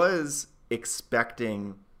 I was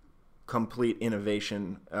expecting complete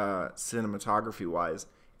innovation cinematography wise,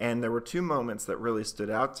 and there were two moments that really stood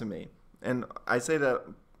out to me. And I say that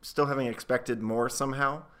still having expected more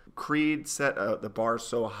somehow. Creed set the bar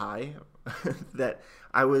so high that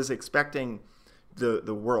I was expecting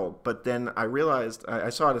the world, but then I realized I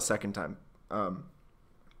saw it a second time,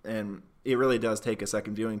 and it really does take a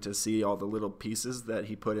second viewing to see all the little pieces that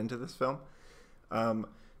he put into this film.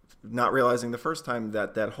 Not realizing the first time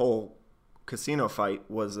that whole casino fight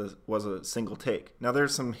was a single take. Now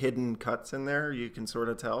there's some hidden cuts in there, you can sort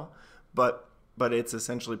of tell, but it's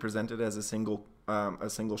essentially presented as a single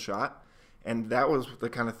shot, and that was the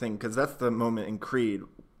kind of thing, because that's the moment in Creed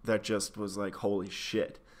that just was like, holy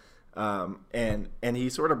shit. And he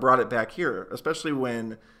sort of brought it back here, especially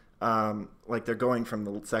when like they're going from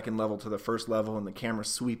the second level to the first level and the camera's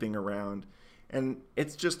sweeping around, and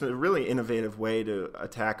it's just a really innovative way to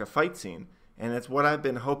attack a fight scene. And it's what I've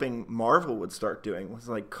been hoping Marvel would start doing, was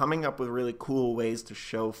like coming up with really cool ways to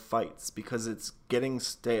show fights, because it's getting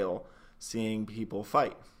stale seeing people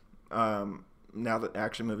fight now that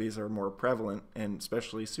action movies are more prevalent, and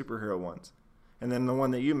especially superhero ones. And then the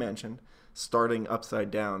one that you mentioned, starting upside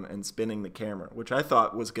down and spinning the camera, which I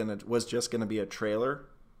thought was just gonna be a trailer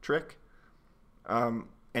trick, and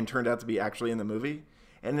turned out to be actually in the movie.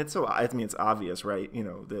 And it's obvious, right?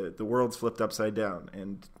 The world's flipped upside down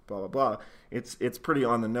and blah blah blah. It's pretty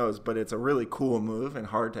on the nose, but it's a really cool move and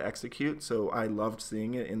hard to execute. So I loved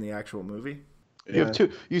seeing it in the actual movie. Yeah. You have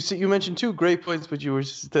two. You mentioned two great points, but you were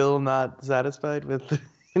still not satisfied with the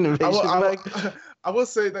innovation. I will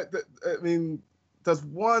say that I mean, there's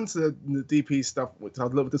one to the DP stuff which I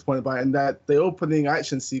was a little disappointed by, and that the opening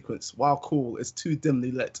action sequence, while cool, is too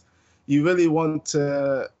dimly lit. You really want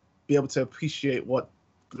to be able to appreciate what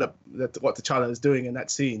T'Challa is doing in that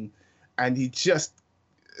scene, and it's just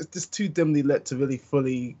too dimly lit to really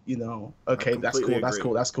fully, okay, that's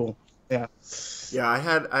cool. Yeah. Yeah, I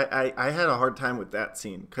had a hard time with that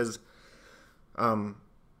scene because,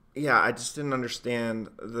 I just didn't understand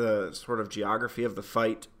the sort of geography of the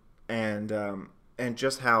fight, and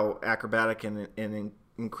just how acrobatic and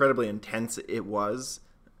incredibly intense it was,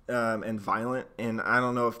 and violent. And I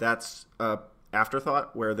don't know if that's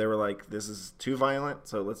afterthought, where they were like, this is too violent,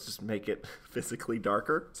 so let's just make it physically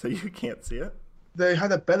darker so you can't see it. They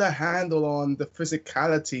had a better handle on the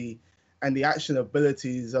physicality and the action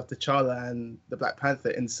abilities of T'Challa and the Black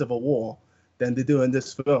Panther in Civil War than they do in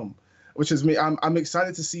this film, which is me. I'm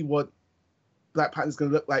excited to see what Black Panther's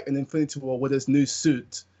going to look like in Infinity War with his new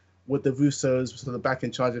suit, with the Russos sort of back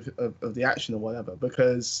in charge of the action or whatever,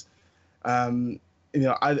 because I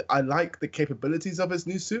like the capabilities of his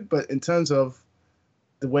new suit, but in terms of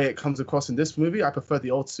the way it comes across in this movie, I prefer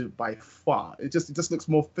the old suit by far. It just looks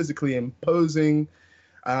more physically imposing.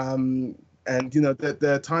 And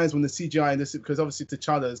there are times when the CGI in this, because obviously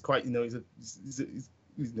T'Challa is quite,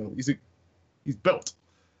 he's built,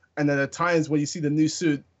 And then at times when you see the new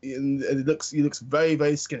suit, he looks very,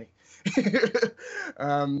 very skinny.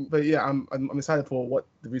 But yeah, I'm excited for what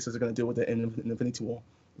the Russos are going to do with it in Infinity War,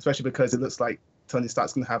 especially because it looks like Tony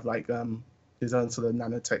Stark's going to have like his own sort of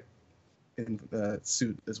nanotech in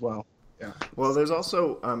suit as well. Yeah. Well, there's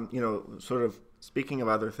also sort of speaking of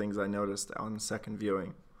other things I noticed on second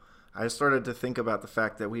viewing, I started to think about the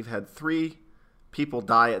fact that we've had 3 people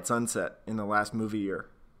die at sunset in the last movie year.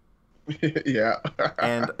 Yeah.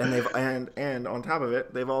 and on top of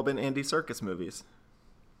it, they've all been Andy Serkis movies.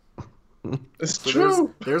 It's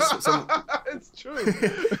true. There's some. It's true.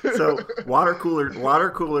 So water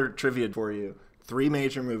cooler trivia for you. 3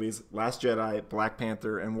 major movies: Last Jedi, Black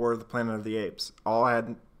Panther, and War of the Planet of the Apes. All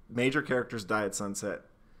had major characters die at sunset.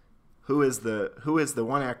 Who is the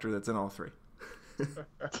one actor that's in all 3?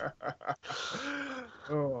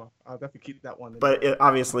 Oh, I'll definitely keep that one. But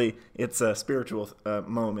obviously, it's a spiritual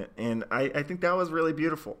moment, and I think that was really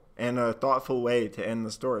beautiful and a thoughtful way to end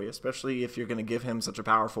the story, especially if you're going to give him such a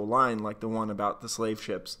powerful line like the one about the slave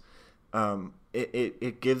ships.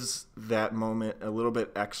 It gives that moment a little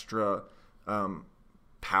bit extra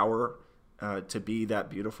power to be that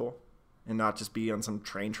beautiful and not just be on some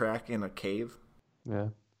train track in a cave. Yeah.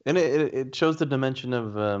 And it shows the dimension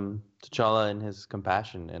of T'Challa and his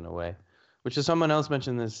compassion in a way, which is someone else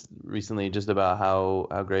mentioned this recently, just about how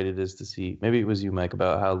great it is to see. Maybe it was you, Mike,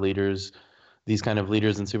 about how these kind of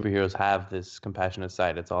leaders and superheroes have this compassionate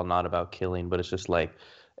side. It's all not about killing, but it's just like,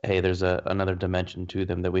 hey, there's another dimension to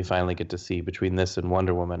them that we finally get to see. Between this and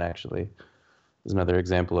Wonder Woman, actually, is another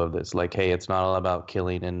example of this. Like, hey, it's not all about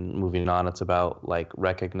killing and moving on. It's about like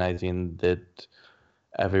recognizing that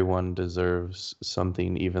everyone deserves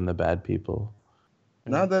something, even the bad people.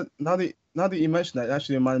 Now that you mention that, it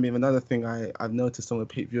actually reminded me of another thing I've noticed on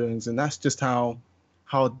repeat viewings, and that's just how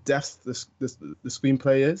depth the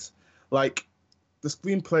screenplay is. Like, the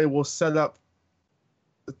screenplay will set up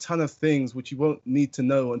a ton of things which you won't need to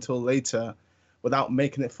know until later, without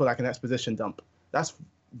making it feel like an exposition dump. That's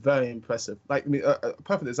very impressive. Like, I mean, a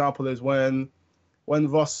perfect example is when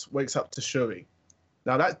Ross wakes up to Shuri.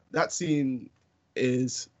 Now that scene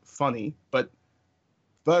is funny, but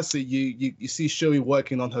firstly, you see Shuri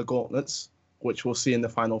working on her gauntlets, which we'll see in the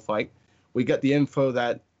final fight. We get the info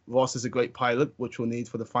that Ross is a great pilot, which we'll need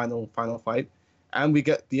for the final fight, and we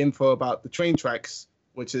get the info about the train tracks,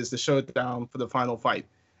 which is the showdown for the final fight.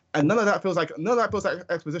 And none of that feels like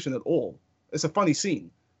exposition at all. It's a funny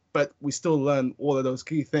scene, but we still learn all of those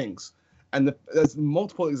key things. And there's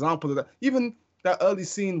multiple examples of that. Even that early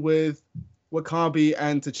scene with Wakabi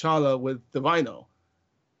and T'Challa with the Rhino.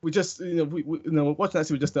 We just, we watching that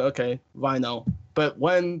scene, we just thought, okay, Rhino. But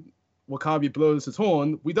when Wakabi blows his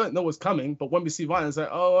horn, we don't know what's coming. But when we see Rhino, it's like,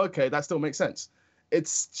 oh, okay, that still makes sense.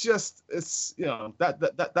 It's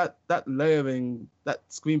that layering, that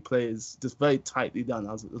screenplay is just very tightly done.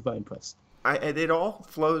 I was very impressed. It all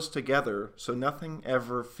flows together, so nothing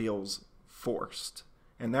ever feels forced.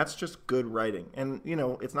 And that's just good writing. And,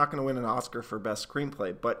 it's not going to win an Oscar for best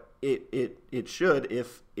screenplay, but it should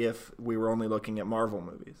if we were only looking at Marvel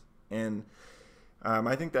movies. And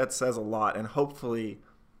I think that says a lot and hopefully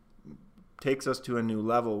takes us to a new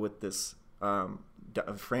level with this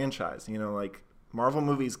franchise. Like, Marvel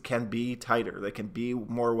movies can be tighter. They can be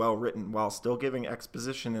more well-written while still giving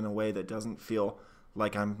exposition in a way that doesn't feel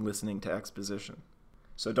like I'm listening to exposition.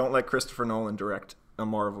 So don't let Christopher Nolan direct a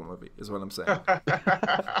Marvel movie, is what I'm saying.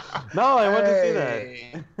 No, I want to see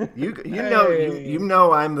that. You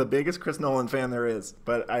know I'm the biggest Chris Nolan fan there is,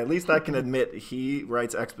 but at least I can admit he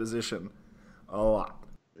writes exposition a lot.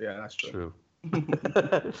 Yeah, that's true.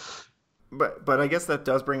 But I guess that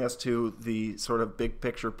does bring us to the sort of big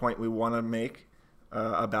picture point we want to make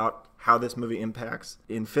about how this movie impacts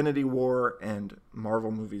Infinity War and Marvel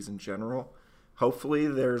movies in general. Hopefully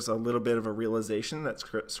there's a little bit of a realization that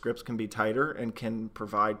scripts can be tighter and can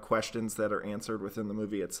provide questions that are answered within the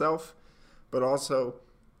movie itself, but also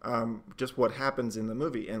just what happens in the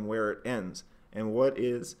movie and where it ends, and what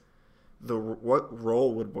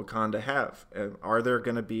role would Wakanda have? And are there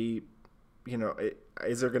going to be,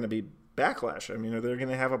 is there going to be backlash? I mean, are they going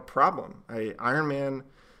to have a problem? Iron Man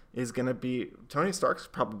is going to be, Tony Stark's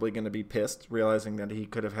probably going to be pissed, realizing that he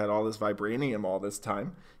could have had all this vibranium all this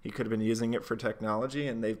time. He could have been using it for technology,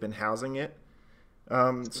 and they've been housing it.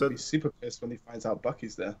 So he's super pissed when he finds out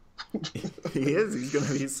Bucky's there. He is. He's going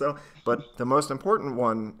to be so. But the most important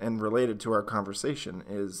one, and related to our conversation,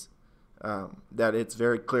 is that it's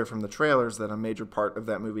very clear from the trailers that a major part of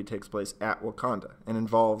that movie takes place at Wakanda and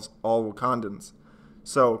involves all Wakandans.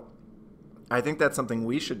 So I think that's something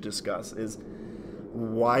we should discuss is,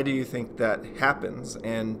 why do you think that happens?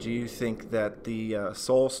 And do you think that the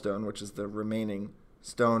Soul Stone, which is the remaining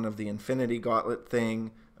stone of the Infinity Gauntlet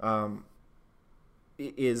thing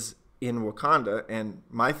is in Wakanda, and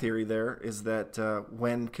my theory there is that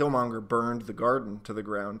when Killmonger burned the garden to the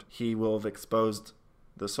ground, he will have exposed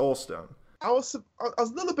the Soul Stone. I was a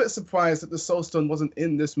little bit surprised that the Soul Stone wasn't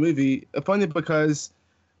in this movie, if only because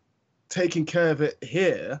taking care of it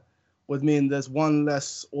here would mean there's one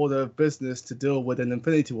less order of business to deal with in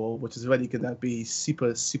Infinity War, which is already going to be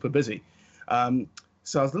super, super busy.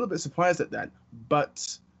 So I was a little bit surprised at that.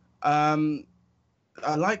 But I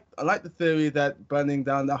like the theory that burning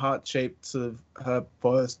down the heart-shaped sort of herb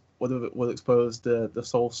forest will expose the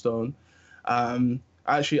Soul Stone.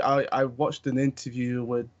 Actually, I watched an interview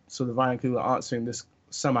with sort of Ryan Coogler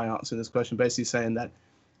semi-answering this question, basically saying that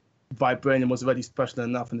vibranium was already special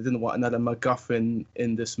enough and they didn't want another MacGuffin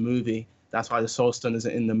in this movie. That's why the Soul Stone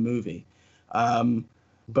isn't in the movie. It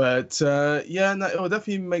would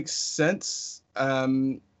definitely make sense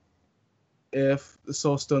if the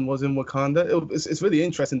Soul Stone was in Wakanda. It's really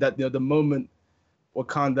interesting that the moment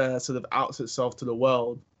Wakanda sort of outs itself to the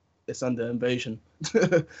world, it's under invasion.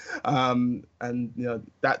 And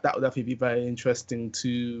that would definitely be very interesting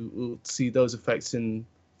to see those effects in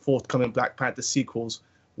forthcoming Black Panther sequels,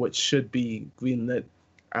 which should be greenlit,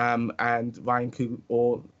 and Ryan Coogler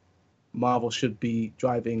or Marvel should be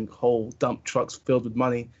driving whole dump trucks filled with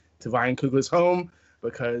money to Ryan Coogler's home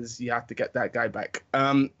because you have to get that guy back.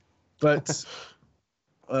 That's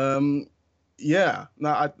the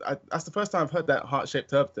first time I've heard that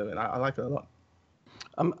heart-shaped herb thing, and I like it a lot.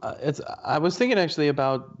 I was thinking actually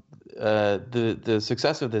about the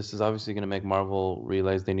success of this is obviously going to make Marvel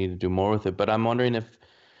realize they need to do more with it, but I'm wondering if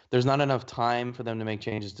there's not enough time for them to make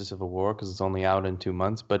changes to Civil War because it's only out in 2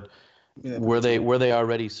 months. But were they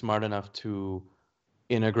already smart enough to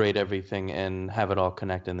integrate everything and have it all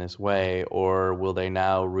connect in this way, or will they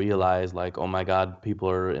now realize like, oh my God, people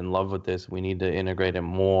are in love with this, we need to integrate it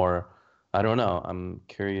more? I don't know. I'm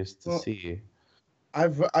curious to see.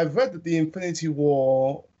 I've read that the Infinity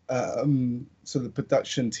War sort of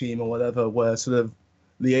production team or whatever were sort of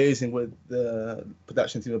liaising with the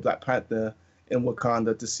production team of Black Panther in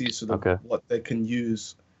Wakanda to see sort of what they can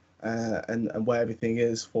use and where everything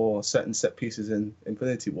is for certain set pieces in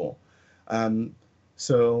Infinity War. And as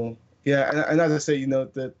I say,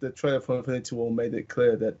 the trailer for Infinity War made it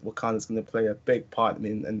clear that Wakanda's going to play a big part. I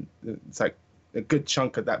mean, and it's like a good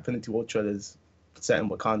chunk of that Infinity War trailer is set in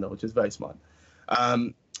Wakanda, which is very smart.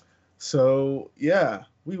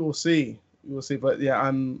 We will see. But yeah,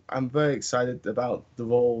 I'm very excited about the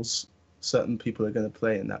roles certain people are going to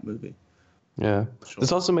play in that movie. Yeah. Sure.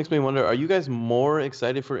 This also makes me wonder, are you guys more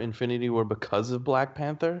excited for Infinity War because of Black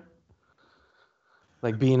Panther?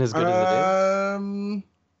 Like being as good as it is?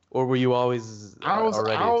 Or were you always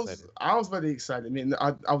already excited? I was very excited. I mean,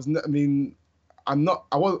 I'm not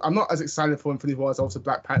as excited for Infinity War as also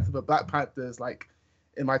Black Panther, but Black Panther is like,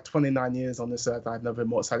 in my 29 years on this earth, I've never been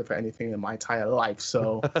more excited for anything in my entire life.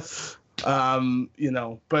 So, I'm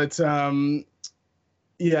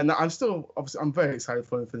very excited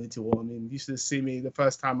for Infinity War. I mean, you should see me the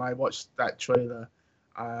first time I watched that trailer.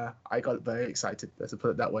 I got very excited, let's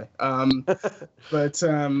put it that way. It's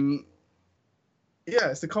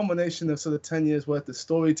the combination of sort of 10 years worth of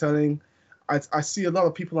storytelling. I see a lot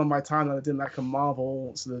of people on my timeline that didn't like a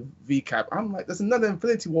Marvel sort of recap. I'm like, there's another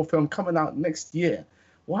Infinity War film coming out next year.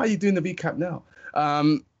 Why are you doing the recap now?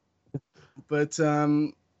 I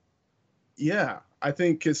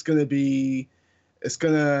think it's going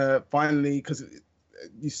to finally, because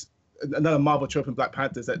another Marvel trope in Black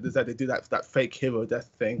Panther is that they do that fake hero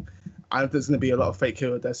death thing. I think there's going to be a lot of fake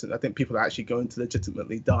hero deaths, and I think people are actually going to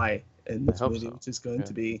legitimately die in this movie, which is going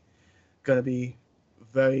to be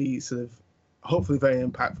very sort of, hopefully very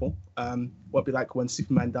impactful. What it'd be like when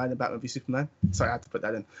Superman died in Batman v Superman. Sorry, I had to put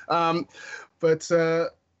that in. I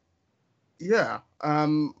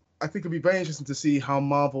think it'd be very interesting to see how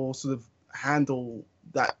Marvel sort of handle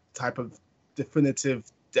that type of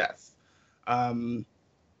definitive death. And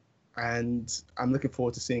I'm looking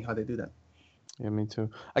forward to seeing how they do that. Yeah, me too.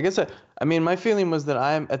 I guess my feeling was that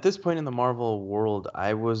I'm at this point in the Marvel world, I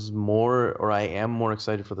am more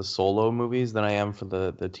excited for the solo movies than I am for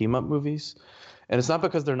the team up movies. And it's not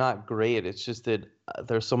because they're not great. It's just that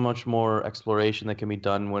there's so much more exploration that can be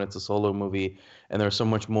done when it's a solo movie, and there's so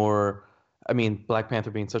much more. I mean, Black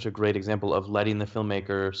Panther being such a great example of letting the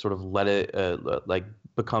filmmaker sort of let it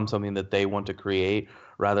become something that they want to create,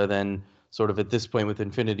 rather than sort of at this point with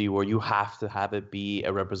Infinity, where you have to have it be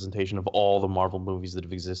a representation of all the Marvel movies that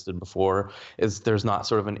have existed before. There's not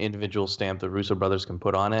sort of an individual stamp the Russo brothers can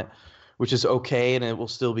put on it, which is okay, and it will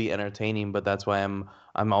still be entertaining. But that's why I'm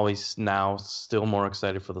always now still more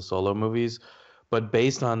excited for the solo movies. But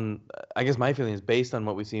based on, I guess my feeling is based on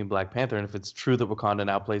what we see in Black Panther, and if it's true that Wakanda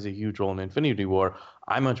now plays a huge role in Infinity War,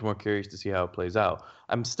 I'm much more curious to see how it plays out.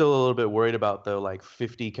 I'm still a little bit worried about the like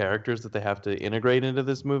 50 characters that they have to integrate into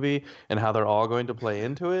this movie and how they're all going to play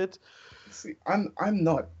into it. See, I'm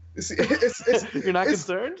not. See, You're not it's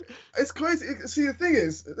concerned? it's crazy. See, the thing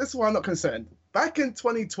is, this is why I'm not concerned. Back in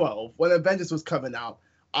 2012, when Avengers was coming out,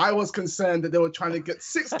 I was concerned that they were trying to get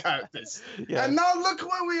 6 characters. Yeah. And now look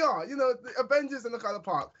where we are. You know, the Avengers in the kind of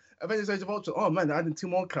park. Avengers Age of Ultron. Oh man, they're adding 2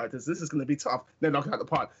 more characters. This is going to be tough. They're knocking out the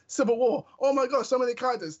park. Civil War. Oh my gosh, so many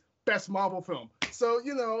characters. Best Marvel film. So,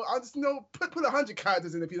 you know, I just put 100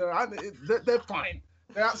 characters in if you know. They're fine.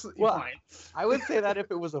 They're absolutely fine. I would say that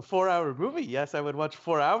if it was a 4-hour movie, yes, I would watch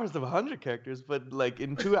 4 hours of 100 characters. But like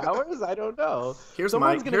in 2 hours, I don't know. Here's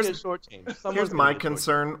Someone's gonna get shortchanged. Here's my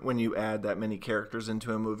concern when you add that many characters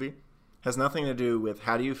into a movie. Has nothing to do with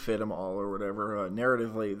how do you fit them all or whatever,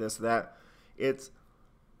 narratively, this, that.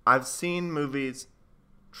 I've seen movies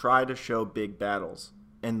try to show big battles.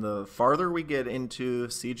 And the farther we get into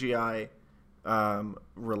CGI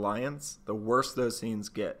reliance, the worse those scenes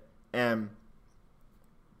get. And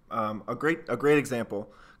a great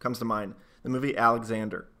example comes to mind. The movie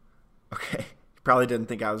Alexander. Okay, you probably didn't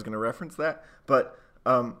think I was going to reference that, but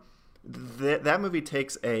that movie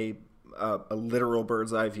takes a literal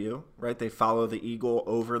bird's eye view, right? They follow the eagle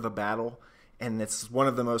over the battle, and it's one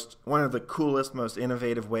of the coolest, most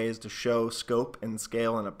innovative ways to show scope and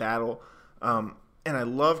scale in a battle. And I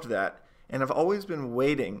loved that, and I've always been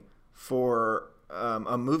waiting for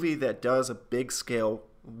a movie that does a big scale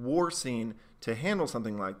war scene to handle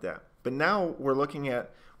something like that. But now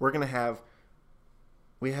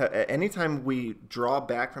anytime we draw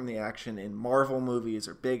back from the action in Marvel movies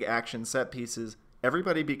or big action set pieces,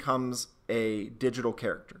 everybody becomes a digital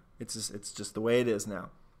character. It's just the way it is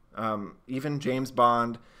now. Even James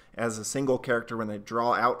Bond as a single character, when they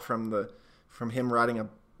draw out from him riding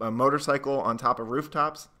a motorcycle on top of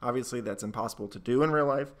rooftops, obviously that's impossible to do in real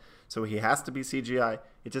life, so he has to be CGI.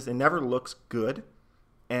 It never looks good.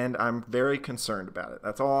 And I'm very concerned about it.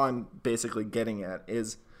 That's all I'm basically getting at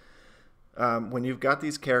is when you've got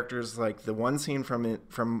these characters, like the one scene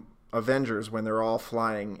from Avengers when they're all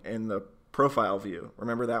flying in the profile view.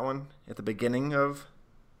 Remember that one at the beginning of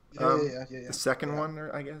the second one,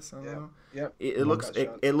 or I guess I don't know. Yeah.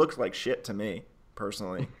 It looks like shit to me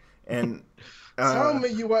personally. And tell me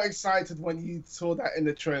you were excited when you saw that in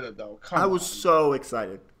the trailer, though. I was so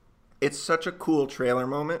excited. It's such a cool trailer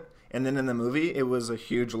moment. And then in the movie, it was a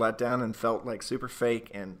huge letdown and felt like super fake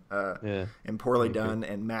and poorly done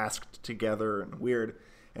and masked together and weird.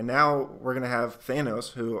 And now we're going to have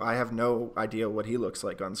Thanos, who I have no idea what he looks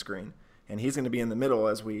like on screen. And he's going to be in the middle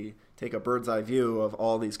as we take a bird's eye view of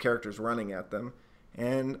all these characters running at them.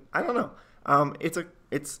 And I don't know.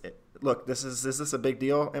 Look, is this a big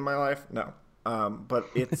deal in my life? No. But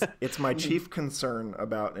it's my chief concern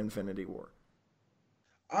about Infinity War.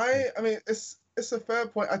 I mean, it's a fair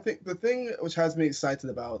point. I think the thing which has me excited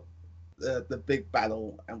about the big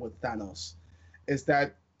battle and with Thanos is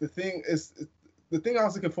that the thing I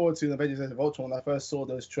was looking forward to in Avengers Age of Ultron when I first saw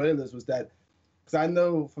those trailers was that, because I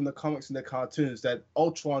know from the comics and the cartoons that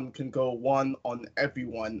Ultron can go one on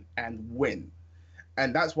everyone and win.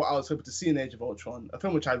 And that's what I was hoping to see in Age of Ultron, a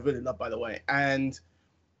film which I really love, by the way. And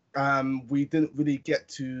we didn't really get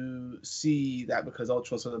to see that because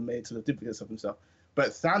Ultron sort of made sort of duplicates of himself.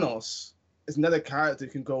 But Thanos is another character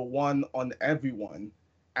who can go one on everyone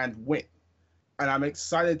and win. And I'm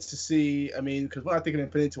excited to see, I mean, because when I think of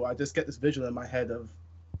Infinity War, I just get this visual in my head of,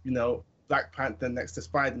 you know, Black Panther next to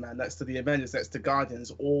Spider-Man, next to the Avengers, next to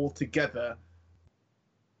Guardians, all together.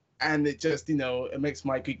 And it just, you know, it makes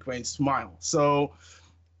my geek brain smile. So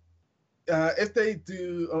if they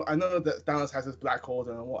do, I know that Thanos has his Black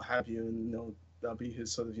Order and what have you, and, you know, that'll be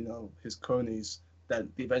his sort of, you know, his cronies that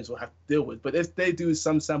the Avengers will have to deal with. But if they do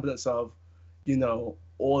some semblance of, you know,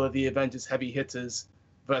 all of the Avengers heavy hitters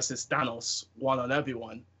versus Thanos, one on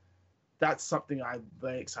everyone, that's something I'm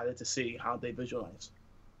very excited to see how they visualize.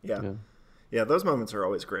 Yeah, those moments are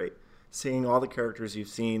always great. Seeing all the characters you've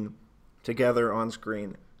seen together on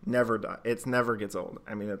screen never die. It never gets old.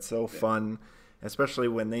 I mean, it's so fun, especially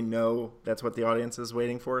when they know that's what the audience is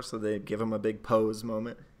waiting for, so they give them a big pose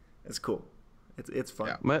moment. It's cool. It's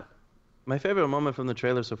fun. Yeah. My favorite moment from the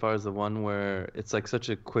trailer so far is the one where it's like such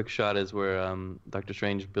a quick shot, is where Doctor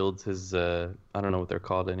Strange builds his I don't know what they're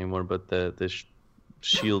called anymore, but the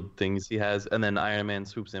shield things he has, and then Iron Man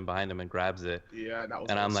swoops in behind him and grabs it. Yeah, that was.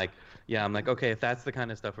 And awesome. I'm like, okay, if that's the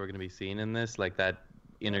kind of stuff we're gonna be seeing in this, like that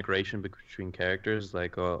integration between characters,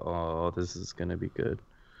 like oh this is gonna be good.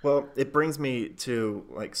 Well, it brings me to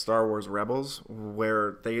like Star Wars Rebels,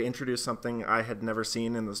 where they introduced something I had never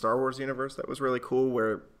seen in the Star Wars universe that was really cool,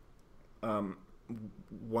 where um,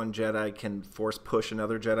 one Jedi can force push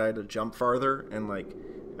another Jedi to jump farther, and like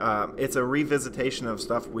it's a revisitation of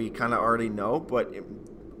stuff we kind of already know, but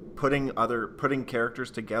putting characters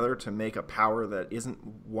together to make a power that isn't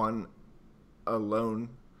one alone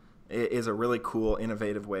is a really cool,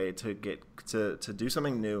 innovative way to get to do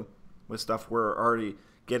something new with stuff we're already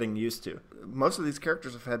getting used to. Most of these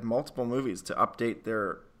characters have had multiple movies to update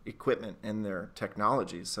their equipment and their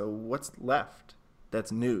technology. So what's left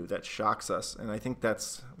that's new, that shocks us? And I think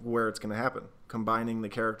that's where it's going to happen, combining the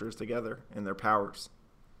characters together and their powers.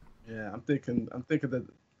 Yeah, I'm thinking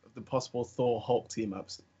the possible Thor Hulk team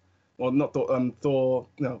ups. Well, not Thor, Thor,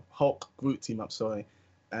 no, Hulk Groot team up. Sorry,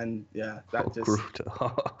 and yeah, that just Groot.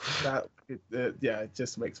 yeah, it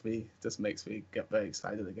just makes me get very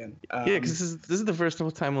excited again. Yeah, because this is the first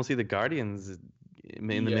time we'll see the Guardians in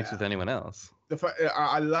the mix Yeah, with anyone else.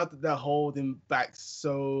 I love that they're holding back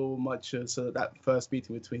so much. So that first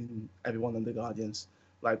meeting between everyone and the Guardians,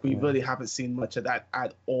 like we Yeah. really haven't seen much of that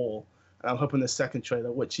at all. And I'm hoping the second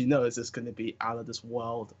trailer, which is just going to be out of this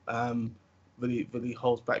world, really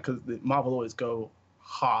holds back because Marvel always go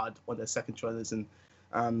hard on their second trailers, and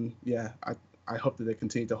yeah, I hope that they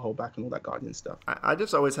continue to hold back on all that Guardian stuff. I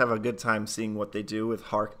just always have a good time seeing what they do with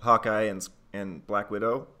Hawkeye and Black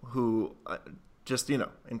Widow, who just,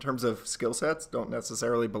 in terms of skill sets, don't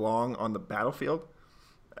necessarily belong on the battlefield.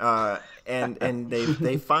 And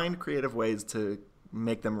they find creative ways to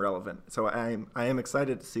make them relevant. So I am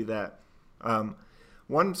excited to see that.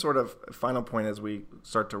 One sort of final point as we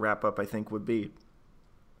start to wrap up, I think, would be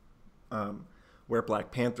where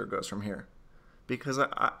Black Panther goes from here. Because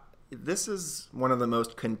this is one of the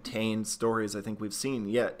most contained stories I think we've seen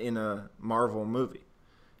yet in a Marvel movie.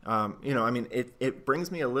 It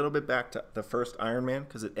brings me a little bit back to the first Iron Man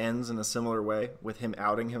because it ends in a similar way with him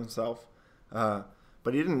outing himself. But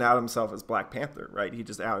he didn't out himself as Black Panther, right? He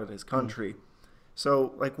just outed his country.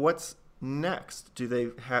 So, like, what's next? Do they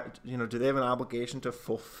have an obligation to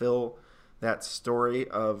fulfill that story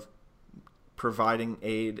of providing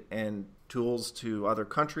aid and tools to other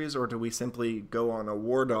countries, or do we simply go on a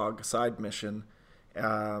war dog side mission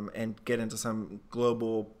and get into some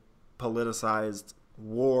global politicized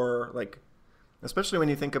war? Like, especially when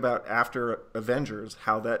you think about after Avengers,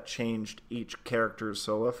 how that changed each character's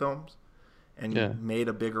solo films and Yeah. made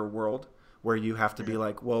a bigger world where you have to be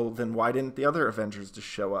like, well, then why didn't the other Avengers just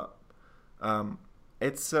show up? I'm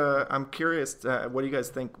curious. What do you guys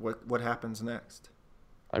think? What happens next?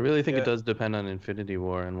 I really think Yeah. it does depend on Infinity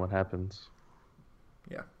War and what happens.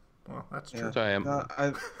 Yeah, well, that's true. Yeah. Sorry, No,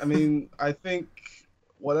 I mean, I think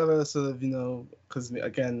whatever sort of, because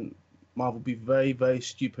again, Marvel would be very, very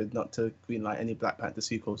stupid not to greenlight any Black Panther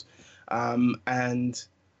sequels. And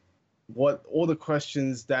what all the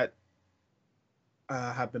questions that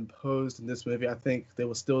have been posed in this movie, I think they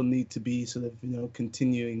will still need to be sort of,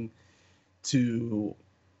 continuing to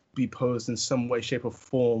be posed in some way, shape, or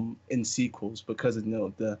form in sequels because of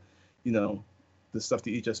you know the stuff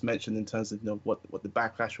that you just mentioned in terms of what the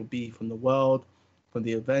backlash will be from the world, from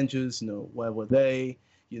the Avengers. Where were they?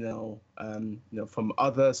 From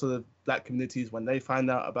other sort of Black communities when they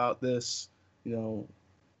find out about this. You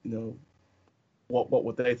know what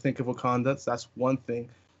would they think of Wakanda? So that's one thing.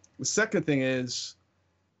 The second thing is,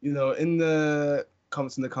 in the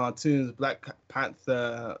comics and the cartoons, Black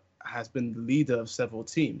Panther has been the leader of several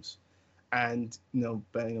teams. And,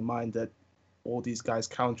 bearing in mind that all these guys'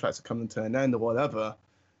 contracts are coming to an end or whatever,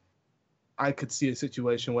 I could see a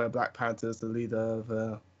situation where Black Panther is the leader of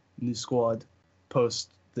a new squad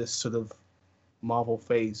post this sort of Marvel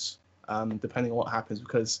phase, depending on what happens,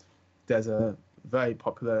 because there's a very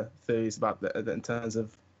popular theories about that in terms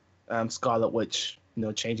of Scarlet Witch,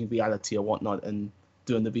 changing reality or whatnot and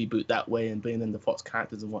doing the reboot that way and bringing in the Fox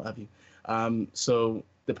characters and what have you. So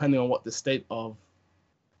depending on what the state of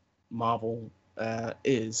Marvel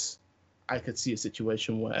is, I could see a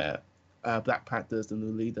situation where Black Panther is the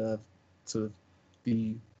new leader of sort of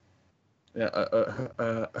the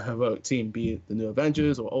a heroic team, be it the New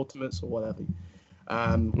Avengers or Ultimates or whatever,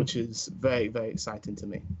 which is very, very exciting to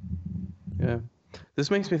me. Yeah.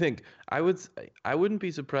 This makes me think. I wouldn't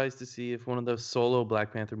be surprised to see if one of those solo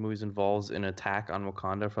Black Panther movies involves an attack on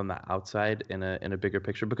Wakanda from the outside in a bigger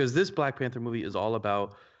picture, because this Black Panther movie is all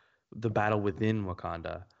about the battle within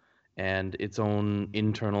Wakanda and its own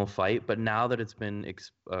internal fight. But now that it's been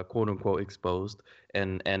quote unquote exposed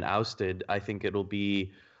and ousted, I think it'll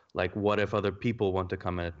be like, what if other people want to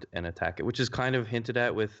come and attack it, which is kind of hinted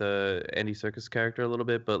at with Andy Serkis' character a little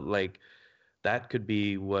bit, but like that could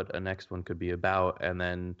be what a next one could be about, and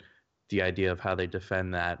then the idea of how they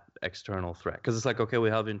defend that external threat. Because it's like, okay, we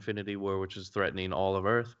have Infinity War, which is threatening all of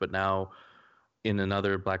Earth, but now in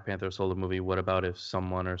another Black Panther solo movie, what about if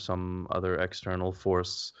someone or some other external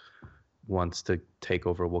force wants to take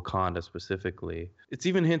over Wakanda specifically? It's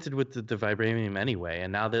even hinted with the vibranium anyway,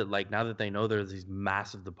 and now that they know there's these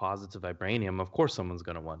massive deposits of vibranium, of course someone's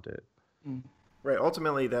gonna want it. Mm. Right.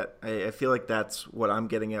 Ultimately, that I feel like that's what I'm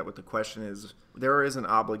getting at with the question is there is an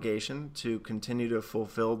obligation to continue to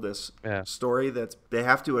fulfill this story. They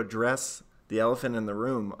have to address the elephant in the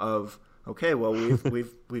room of, okay, well,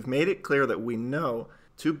 we've made it clear that we know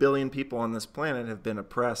 2 billion people on this planet have been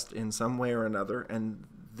oppressed in some way or another, and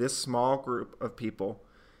this small group of people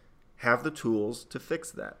have the tools to fix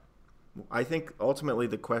that. I think ultimately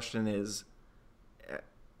the question is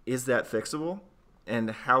that fixable?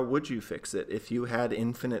 And how would you fix it if you had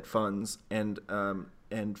infinite funds and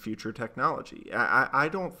future technology? I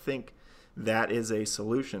don't think that is a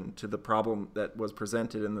solution to the problem that was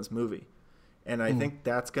presented in this movie. And I think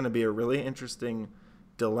that's going to be a really interesting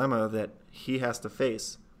dilemma that he has to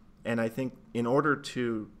face. And I think in order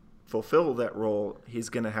to fulfill that role, he's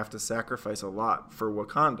going to have to sacrifice a lot for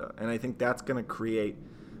Wakanda. And I think that's going to create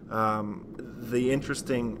the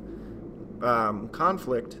interesting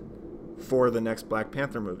conflict for the next Black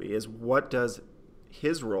Panther movie is what does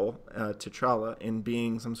his role, T'Challa, in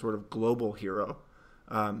being some sort of global hero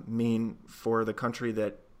mean for the country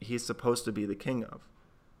that he's supposed to be the king of?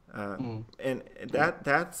 And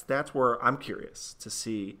that's where I'm curious to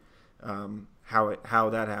see how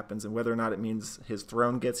that happens and whether or not it means his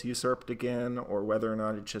throne gets usurped again or whether or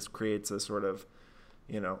not it just creates a sort of,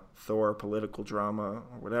 Thor political drama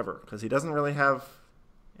or whatever. Because he doesn't really have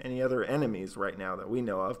any other enemies right now that we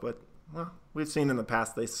know of, but well, we've seen in the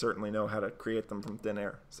past they certainly know how to create them from thin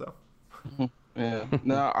air. So, yeah.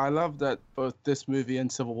 No, I love that both this movie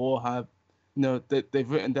and Civil War have,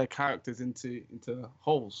 they've written their characters into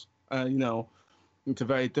holes, into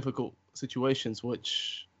very difficult situations,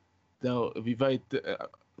 which they'll be very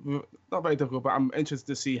not very difficult. But I'm interested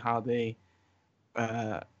to see how they,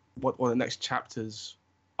 what the next chapters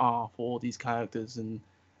are for all these characters, and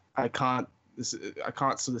I can't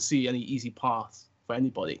sort of see any easy path for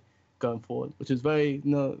anybody going forward, which is very,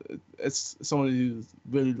 it's someone who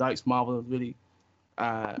really likes Marvel and really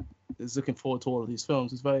is looking forward to all of these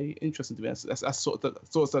films. It's very interesting to me. That's sort of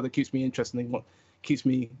stuff that keeps me interested and what keeps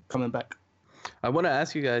me coming back. I want to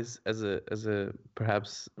ask you guys as a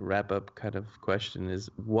perhaps wrap up kind of question is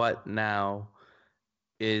what now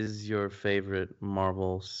is your favorite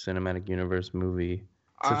Marvel Cinematic Universe movie?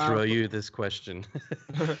 To throw you this question.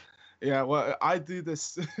 Yeah, well, I do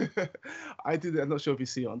this. I'm not sure if you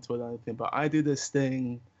see it on Twitter or anything, but I do this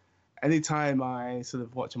thing. Anytime I sort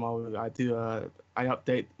of watch a Marvel movie, I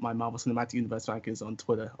update my Marvel Cinematic Universe rankings on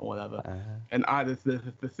Twitter or whatever. And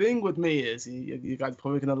the thing with me is, you guys are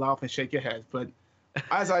probably gonna laugh and shake your heads, but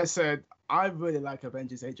as I said, I really like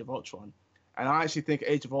Avengers: Age of Ultron, and I actually think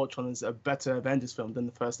Age of Ultron is a better Avengers film than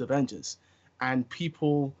the first Avengers. And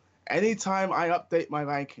anytime I update my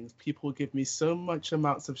rankings, people give me so much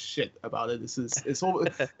amounts of shit about it.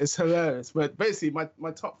 It's hilarious. But basically,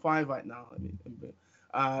 my top 5 right now,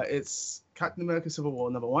 it's Captain America: Civil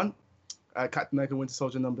War number 1, Captain America: Winter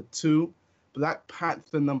Soldier number 2, Black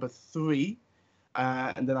Panther number 3,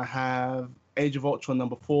 and then I have Age of Ultron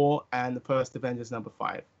number 4, and the first Avengers number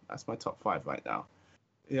 5. That's my top 5 right now.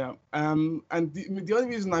 Yeah. And the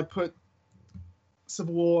only reason I put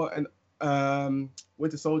Civil War and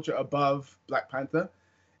Winter Soldier above Black Panther,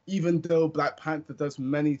 even though Black Panther does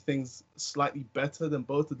many things slightly better than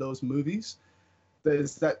both of those movies,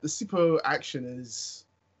 is that the superhero action is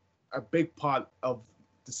a big part of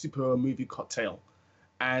the superhero movie cocktail.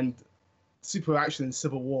 And superhero action in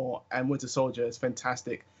Civil War and Winter Soldier is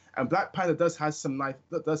fantastic. And Black Panther does have some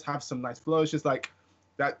nice flourishes, like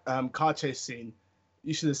that car chase scene.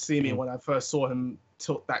 You should have seen me when I first saw him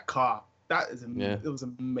tilt that car. It was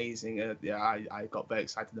amazing. I got very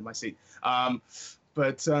excited in my seat. Yeah,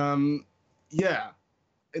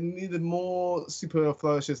 it needed more superhero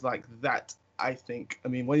flourishes like that, I think. I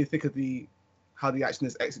mean, when you think of how the action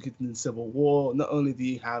is executed in Civil War, not only do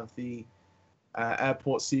you have the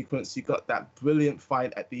airport sequence, you got that brilliant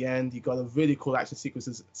fight at the end, you got a really cool action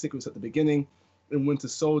sequence at the beginning. In Winter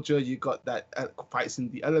Soldier, you got that fights in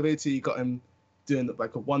the elevator, you got him doing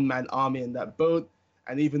like a one-man army in that boat.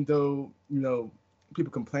 And even though,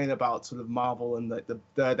 people complain about sort of Marvel and the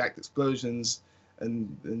third act explosions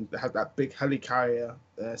and have that big helicarrier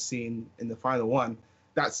scene in the final one,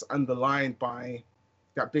 that's underlined by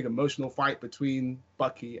that big emotional fight between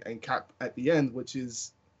Bucky and Cap at the end, which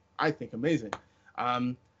is, I think, amazing.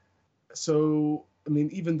 So, I mean,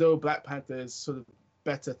 even though Black Panther is sort of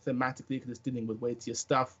better thematically because it's dealing with weightier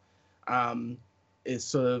stuff, um, is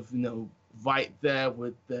sort of, right there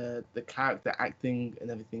with the character acting and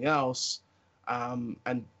everything else,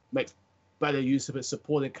 and makes better use of its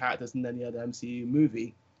supporting characters than any other MCU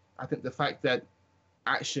movie. I think the fact that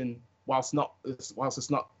action, whilst it's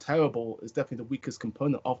not terrible, is definitely the weakest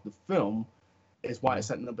component of the film, is why it's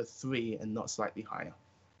at number 3 and not slightly higher.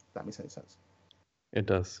 If that makes any sense. It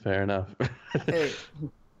does. Fair enough. Hey,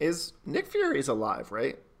 is Nick Fury's alive,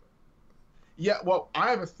 right? Yeah, well, I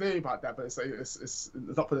have a theory about that, but it's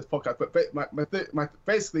not for this podcast. But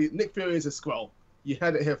basically, Nick Fury is a Skrull. You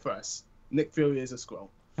heard it here first. Nick Fury is a Skrull.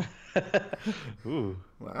 Ooh.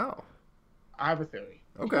 Wow. I have a theory.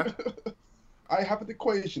 Okay. I have an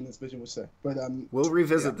equation, as Vision would say. But we'll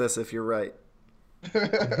revisit this if you're right.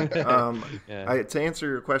 Yeah. To answer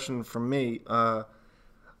your question from me,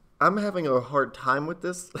 I'm having a hard time with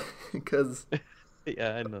this because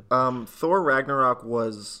Yeah, I know. Thor Ragnarok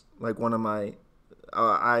was like one of my.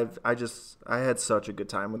 I had such a good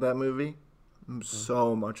time with that movie,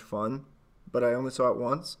 so much fun, but I only saw it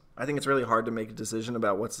once. I think it's really hard to make a decision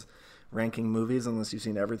about what's ranking movies unless you've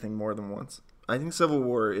seen everything more than once. I think Civil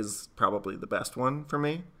War is probably the best one for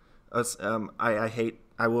me.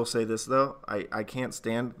 I will say this though, I can't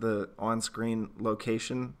stand the on-screen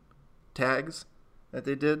location tags that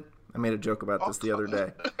they did. I made a joke about this the other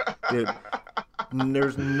day. Dude,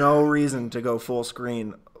 there's no reason to go full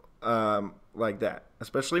screen like that,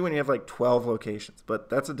 especially when you have like 12 locations, but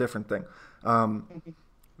that's a different thing.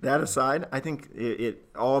 That aside, I think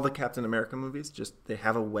all the Captain America movies, just they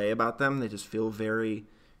have a way about them. They just feel very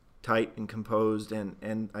tight and composed,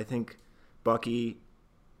 and I think Bucky,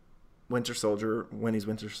 Winter Soldier, when he's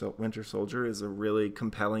Winter Soldier, is a really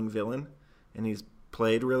compelling villain, and he's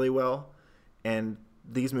played really well. And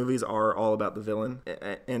these movies are all about the villain,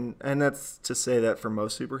 and that's to say that for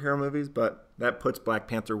most superhero movies, but that puts Black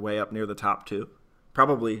Panther way up near the top 2,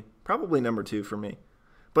 probably number 2 for me.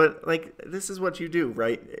 But like, this is what you do,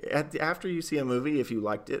 right? After you see a movie, if you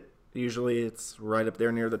liked it, usually it's right up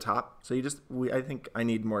there near the top. So I think I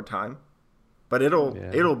need more time, but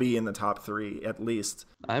it'll be in the top 3 at least.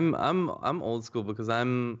 I'm old school because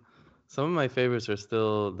some of my favorites are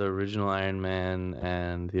still the original Iron Man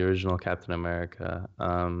and the original Captain America.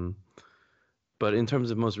 But in terms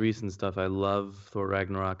of most recent stuff, I love Thor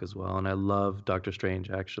Ragnarok as well, and I love Doctor Strange.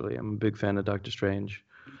 Actually, I'm a big fan of Doctor Strange.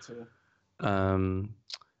 Me too.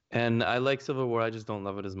 And I like Civil War. I just don't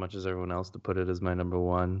love it as much as everyone else to put it as my number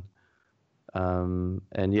 1.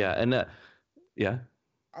 Yeah.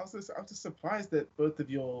 I was just surprised that both of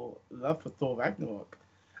your love for Thor Ragnarok.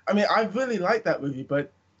 I mean, I really like that movie,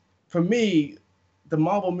 but for me, the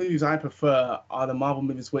Marvel movies I prefer are the Marvel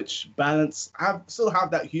movies which still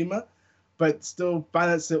have that humor, but still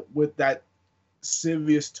balance it with that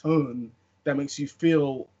serious tone that makes you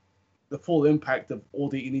feel the full impact of all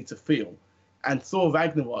that you need to feel. And Thor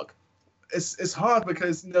Ragnarok, it's hard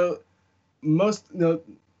because most the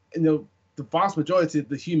vast majority of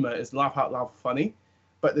the humor is laugh out loud funny,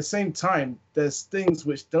 but at the same time there's things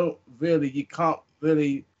which you can't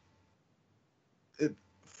really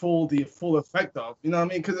full the full effect of, you know what I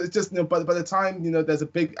mean? Because it's just by the time there's a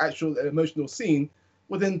big actual emotional scene,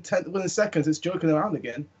 within seconds it's joking around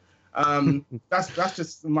again. That's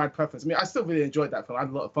just my preference. I mean, I still really enjoyed that film. I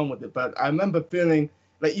had a lot of fun with it, but I remember feeling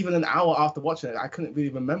like even an hour after watching it, I couldn't really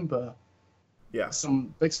remember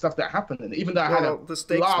some big stuff that happened in it, even though I had a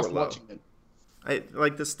blast watching it.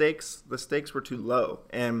 The stakes were too low,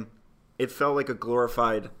 and it felt like a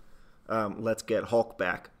glorified let's get Hulk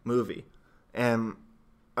back movie, and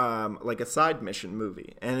like a side mission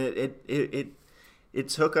movie, and it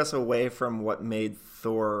took us away from what made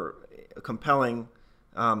Thor compelling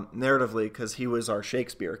narratively, because he was our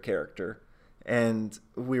Shakespeare character, and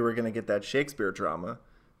we were going to get that Shakespeare drama.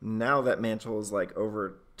 Now that mantle is like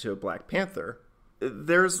over to Black Panther.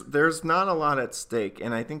 There's not a lot at stake,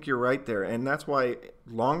 and I think you're right there, and that's why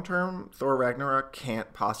long-term Thor Ragnarok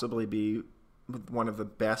can't possibly be one of the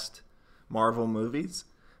best Marvel movies,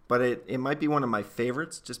 but it might be one of my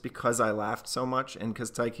favorites just because I laughed so much and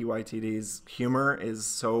because Taika Waititi's humor is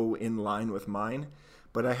so in line with mine.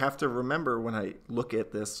 But I have to remember when I look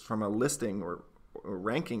at this from a listing or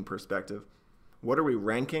ranking perspective, what are we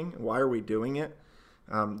ranking? Why are we doing it?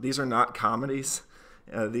 These are not comedies.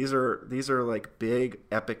 These are like big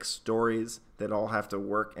epic stories that all have to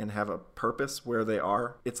work and have a purpose where they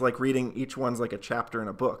are. It's like reading each one's like a chapter in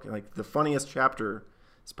a book. Like the funniest chapter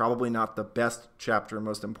is probably not the best chapter,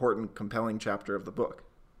 most important, compelling chapter of the book.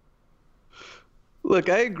 Look,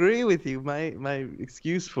 I agree with you. My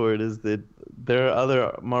excuse for it is that there are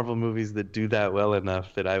other Marvel movies that do that well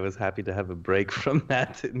enough that I was happy to have a break from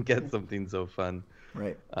that and get something so fun.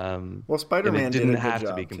 Right. Um, Well, and it Spider-Man did didn't a good have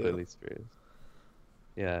to be job too. completely serious.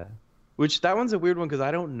 Yeah. Which that one's a weird one because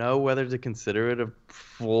I don't know whether to consider it a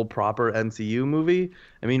full proper MCU movie.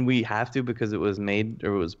 I mean, we have to because it was made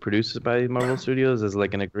or it was produced by Marvel Studios as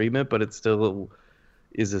like an agreement, but it still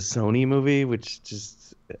is a Sony movie, which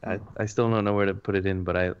just I still don't know where to put it in,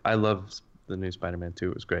 but I love the new Spider-Man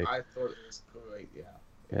 2. It was great. I thought it was great. Yeah.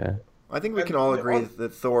 Yeah. I think we And can all you know, agree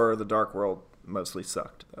that Thor: The Dark World mostly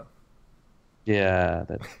sucked, though. Yeah,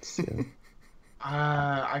 that's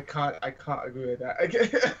I can't agree with that. Okay.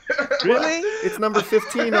 Really? It's number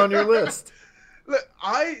 15 on your list. Look,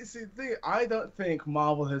 I don't think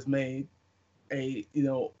Marvel has made a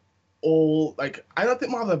I don't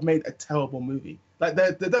think Marvel have made a terrible movie. Like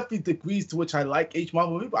there definitely degrees to which I like each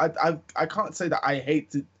Marvel movie, but I can't say that I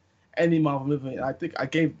hated any Marvel movie. I think I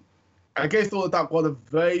gave Thor: The Dark World a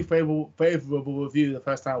very favorable review the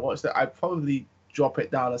first time I watched it. I'd probably drop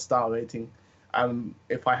it down a star rating,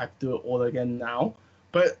 if I had to do it all again now.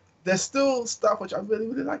 But there's still stuff which I really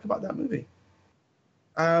really like about that movie.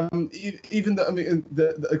 Even though I mean,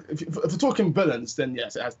 if we're talking villains, then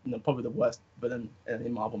yes, it has probably the worst villain in any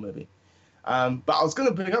Marvel movie. But I was going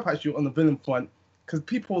to bring up actually on the villain front because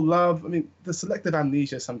people love, I mean, the selective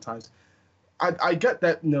amnesia sometimes. I get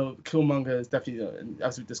that, Killmonger is definitely,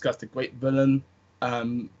 as we discussed, a great villain.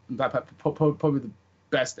 Probably the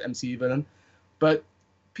best MCU villain. But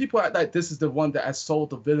people act like this is the one that has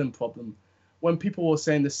solved the villain problem. When people were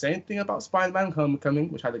saying the same thing about Spider-Man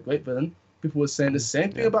Homecoming, which had a great villain, people were saying the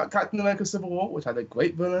same thing about Captain America Civil War, which had a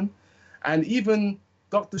great villain. And even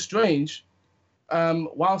Doctor Strange,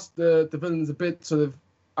 whilst the villain is a bit sort of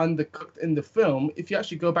undercooked in the film, if you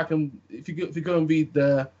actually go back and if you go and read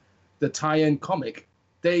the tie-in comic,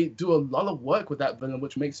 they do a lot of work with that villain,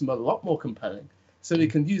 which makes him a lot more compelling. So we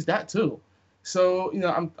can use that too. So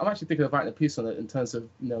I'm actually thinking of writing a piece on it in terms of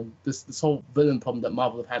this whole villain problem that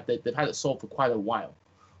Marvel have had. They've had it solved for quite a while,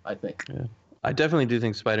 I think. Yeah. I definitely do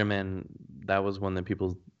think Spider-Man, that was one that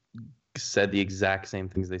people said the exact same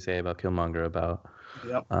things they say about Killmonger about.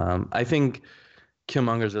 Yep. I think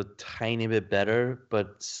Killmonger's a tiny bit better,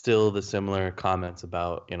 but still the similar comments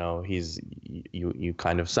about, you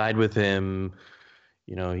kind of side with him,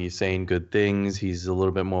 he's saying good things. He's a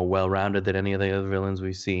little bit more well-rounded than any of the other villains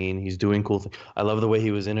we've seen. He's doing cool things. I love the way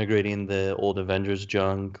he was integrating the old Avengers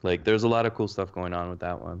junk. Like, there's a lot of cool stuff going on with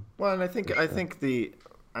that one. Well, and I think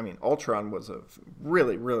Ultron was a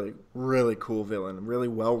really, really, really cool villain, really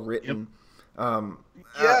well written. Yep.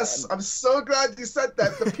 Yes, I'm so glad you said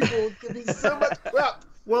that. The people will give me so much crap.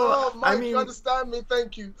 Well, Mike, you understand me?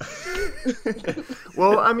 Thank you.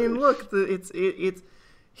 Well, I mean, look,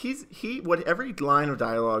 every line of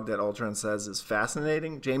dialogue that Ultron says is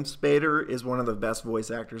fascinating. James Spader is one of the best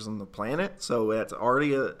voice actors on the planet, so that's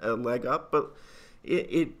already a leg up. But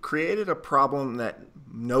it created a problem that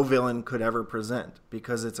no villain could ever present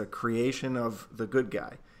because it's a creation of the good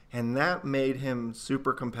guy. And that made him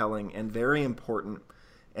super compelling and very important.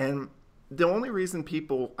 And the only reason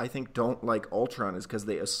people, I think, don't like Ultron is because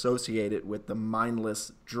they associate it with the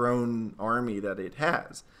mindless drone army that it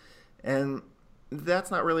has. And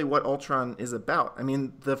that's not really what Ultron is about. I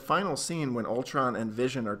mean, the final scene when Ultron and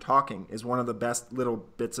Vision are talking is one of the best little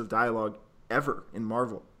bits of dialogue ever in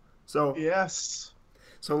Marvel. So yes.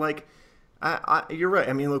 So like, you're right.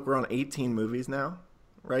 I mean, look, we're on 18 movies now,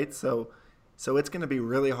 right? So it's going to be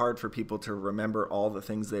really hard for people to remember all the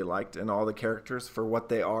things they liked and all the characters for what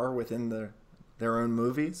they are within their own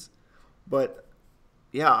movies. But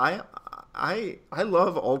yeah, I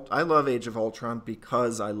love Age of Ultron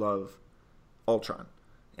because I love Ultron,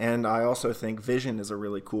 and I also think Vision is a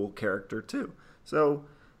really cool character too. So,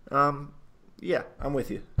 yeah, I'm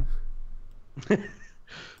with you.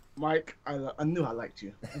 Mike, I knew I liked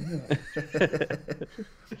you.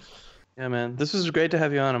 Yeah, man. This was great to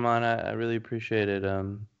have you on, Amon. I really appreciate it.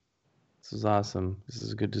 This is awesome. This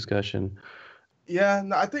is a good discussion. Yeah,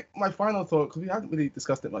 no, I think my final thought, because we haven't really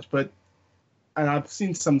discussed it much, and I've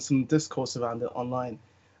seen some discourse around it online,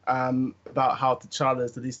 about how T'Challa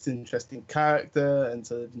is the least interesting character and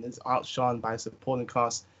so it's outshone by supporting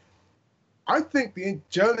cast. I think the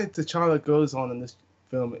journey T'Challa goes on in this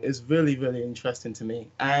film is really, really interesting to me.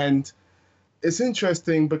 And it's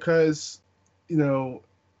interesting because,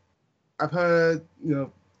 I've heard, a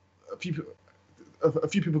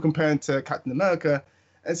few people comparing to Captain America.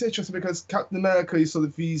 And it's interesting because Captain America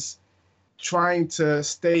he's trying to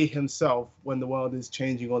stay himself when the world is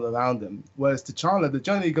changing all around him. Whereas T'Challa, the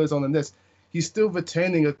journey he goes on in this, he's still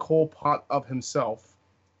retaining a core part of himself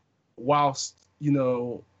whilst you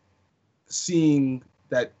know, seeing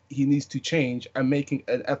that he needs to change and making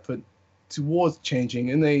an effort towards changing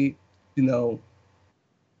in a, you know,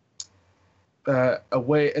 a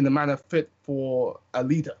way, in a manner fit for a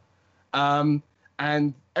leader. Um,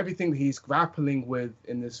 and everything that he's grappling with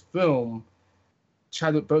in this film,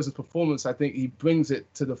 Chadwick Boseman's performance, I think he brings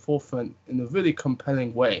it to the forefront in a really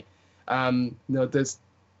compelling way. You know, there's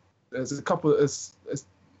a couple, there's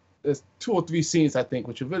 2 or 3 scenes I think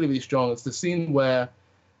which are really, really strong. It's the scene where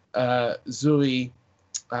Zuri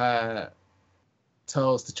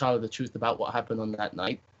tells T'Challa the truth about what happened on that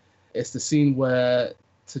night. It's the scene where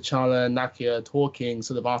T'Challa and Nakia are talking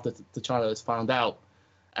sort of after T'Challa has found out,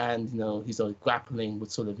 and you know he's sort of grappling with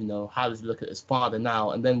sort of, you know, how does he look at his father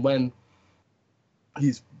now? And then when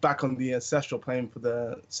he's back on the ancestral plane for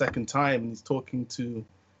the second time, and he's talking to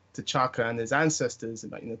T'Chaka and his ancestors,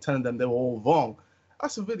 and, you know, telling them they were all wrong.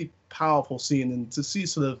 That's a really powerful scene, and to see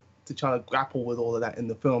sort of T'Challa grapple with all of that in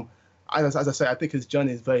the film, as I say, I think his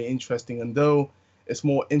journey is very interesting, and though it's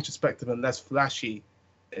more introspective and less flashy,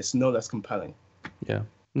 it's no less compelling. Yeah.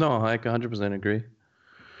 No, I 100% agree.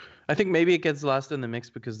 I think maybe it gets lost in the mix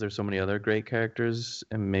because there's so many other great characters,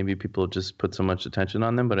 and maybe people just put so much attention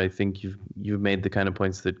on them. But I think you've made the kind of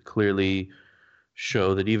points that clearly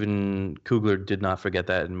show that even Coogler did not forget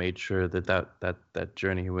that and made sure that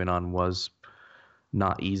journey he went on was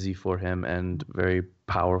not easy for him and very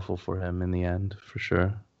powerful for him in the end, for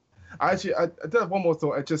sure. I did have one more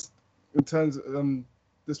thought. I just, in terms of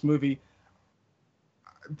this movie,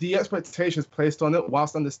 the expectations placed on it,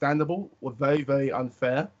 whilst understandable, were very, very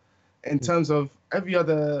unfair. In terms of every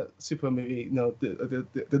other superhero movie, you know, the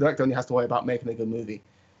director only has to worry about making a good movie.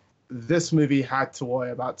 This movie had to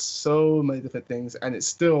worry about so many different things, and it's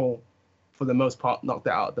still, for the most part, knocked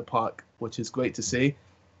it out of the park, which is great to see.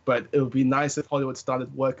 But it would be nice if Hollywood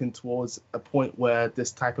started working towards a point where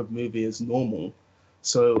this type of movie is normal,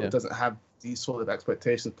 so it doesn't have these sort of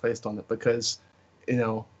expectations placed on it. Because, you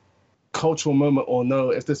know, cultural moment or no,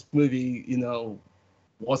 if this movie, you know,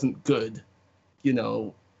 wasn't good, you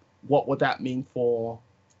know, what would that mean for,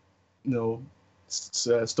 you know,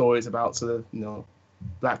 stories about sort of, you know,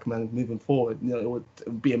 black men moving forward? You know, it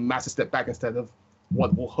would be a massive step back instead of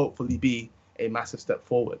what will hopefully be a massive step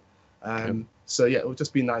forward. So yeah, it would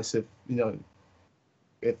just be nice if, you know,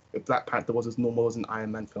 if Black Panther was as normal as an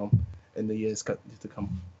Iron Man film in the years to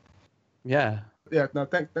come. Yeah. Yeah. No,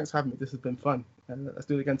 thanks for having me. This has been fun. Let's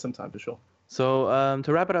do it again sometime for sure. So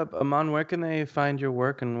to wrap it up, Amon, where can they find your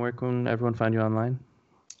work, and where can everyone find you online?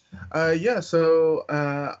 So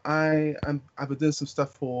I've been doing some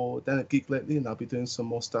stuff for Den Geek lately, and I'll be doing some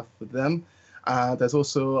more stuff for them. There's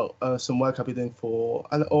also some work I'll be doing for,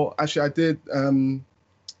 or actually I did a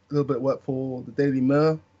little bit of work for the Daily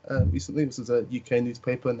Mirror recently. This is a UK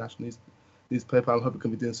newspaper, national newspaper. I'm hoping to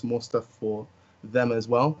be doing some more stuff for them as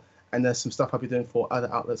well. And there's some stuff I'll be doing for other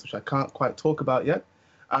outlets, which I can't quite talk about yet.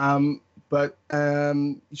 But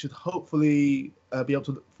you should hopefully be able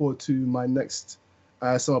to look forward to my next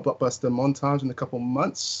summer blockbuster montage in a couple of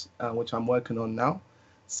months, which I'm working on now.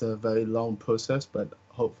 It's a very long process, but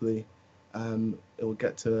hopefully it will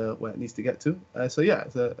get to where it needs to get to. So yeah,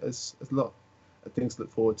 it's a lot of things to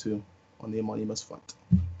look forward to on the Anonymous front.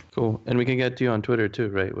 Cool. And we can get to you on Twitter too,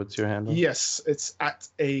 right? What's your handle? Yes, it's at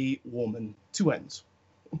a Warmann, 2 N's.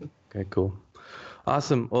 Okay, cool.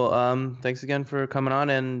 Awesome. Well, thanks again for coming on.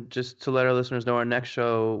 And just to let our listeners know, our next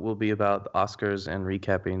show will be about the Oscars and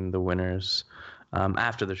recapping the winners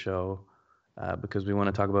after the show, because we want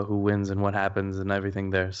to talk about who wins and what happens and everything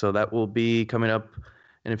there. So that will be coming up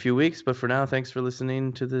in a few weeks. But for now, thanks for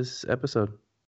listening to this episode.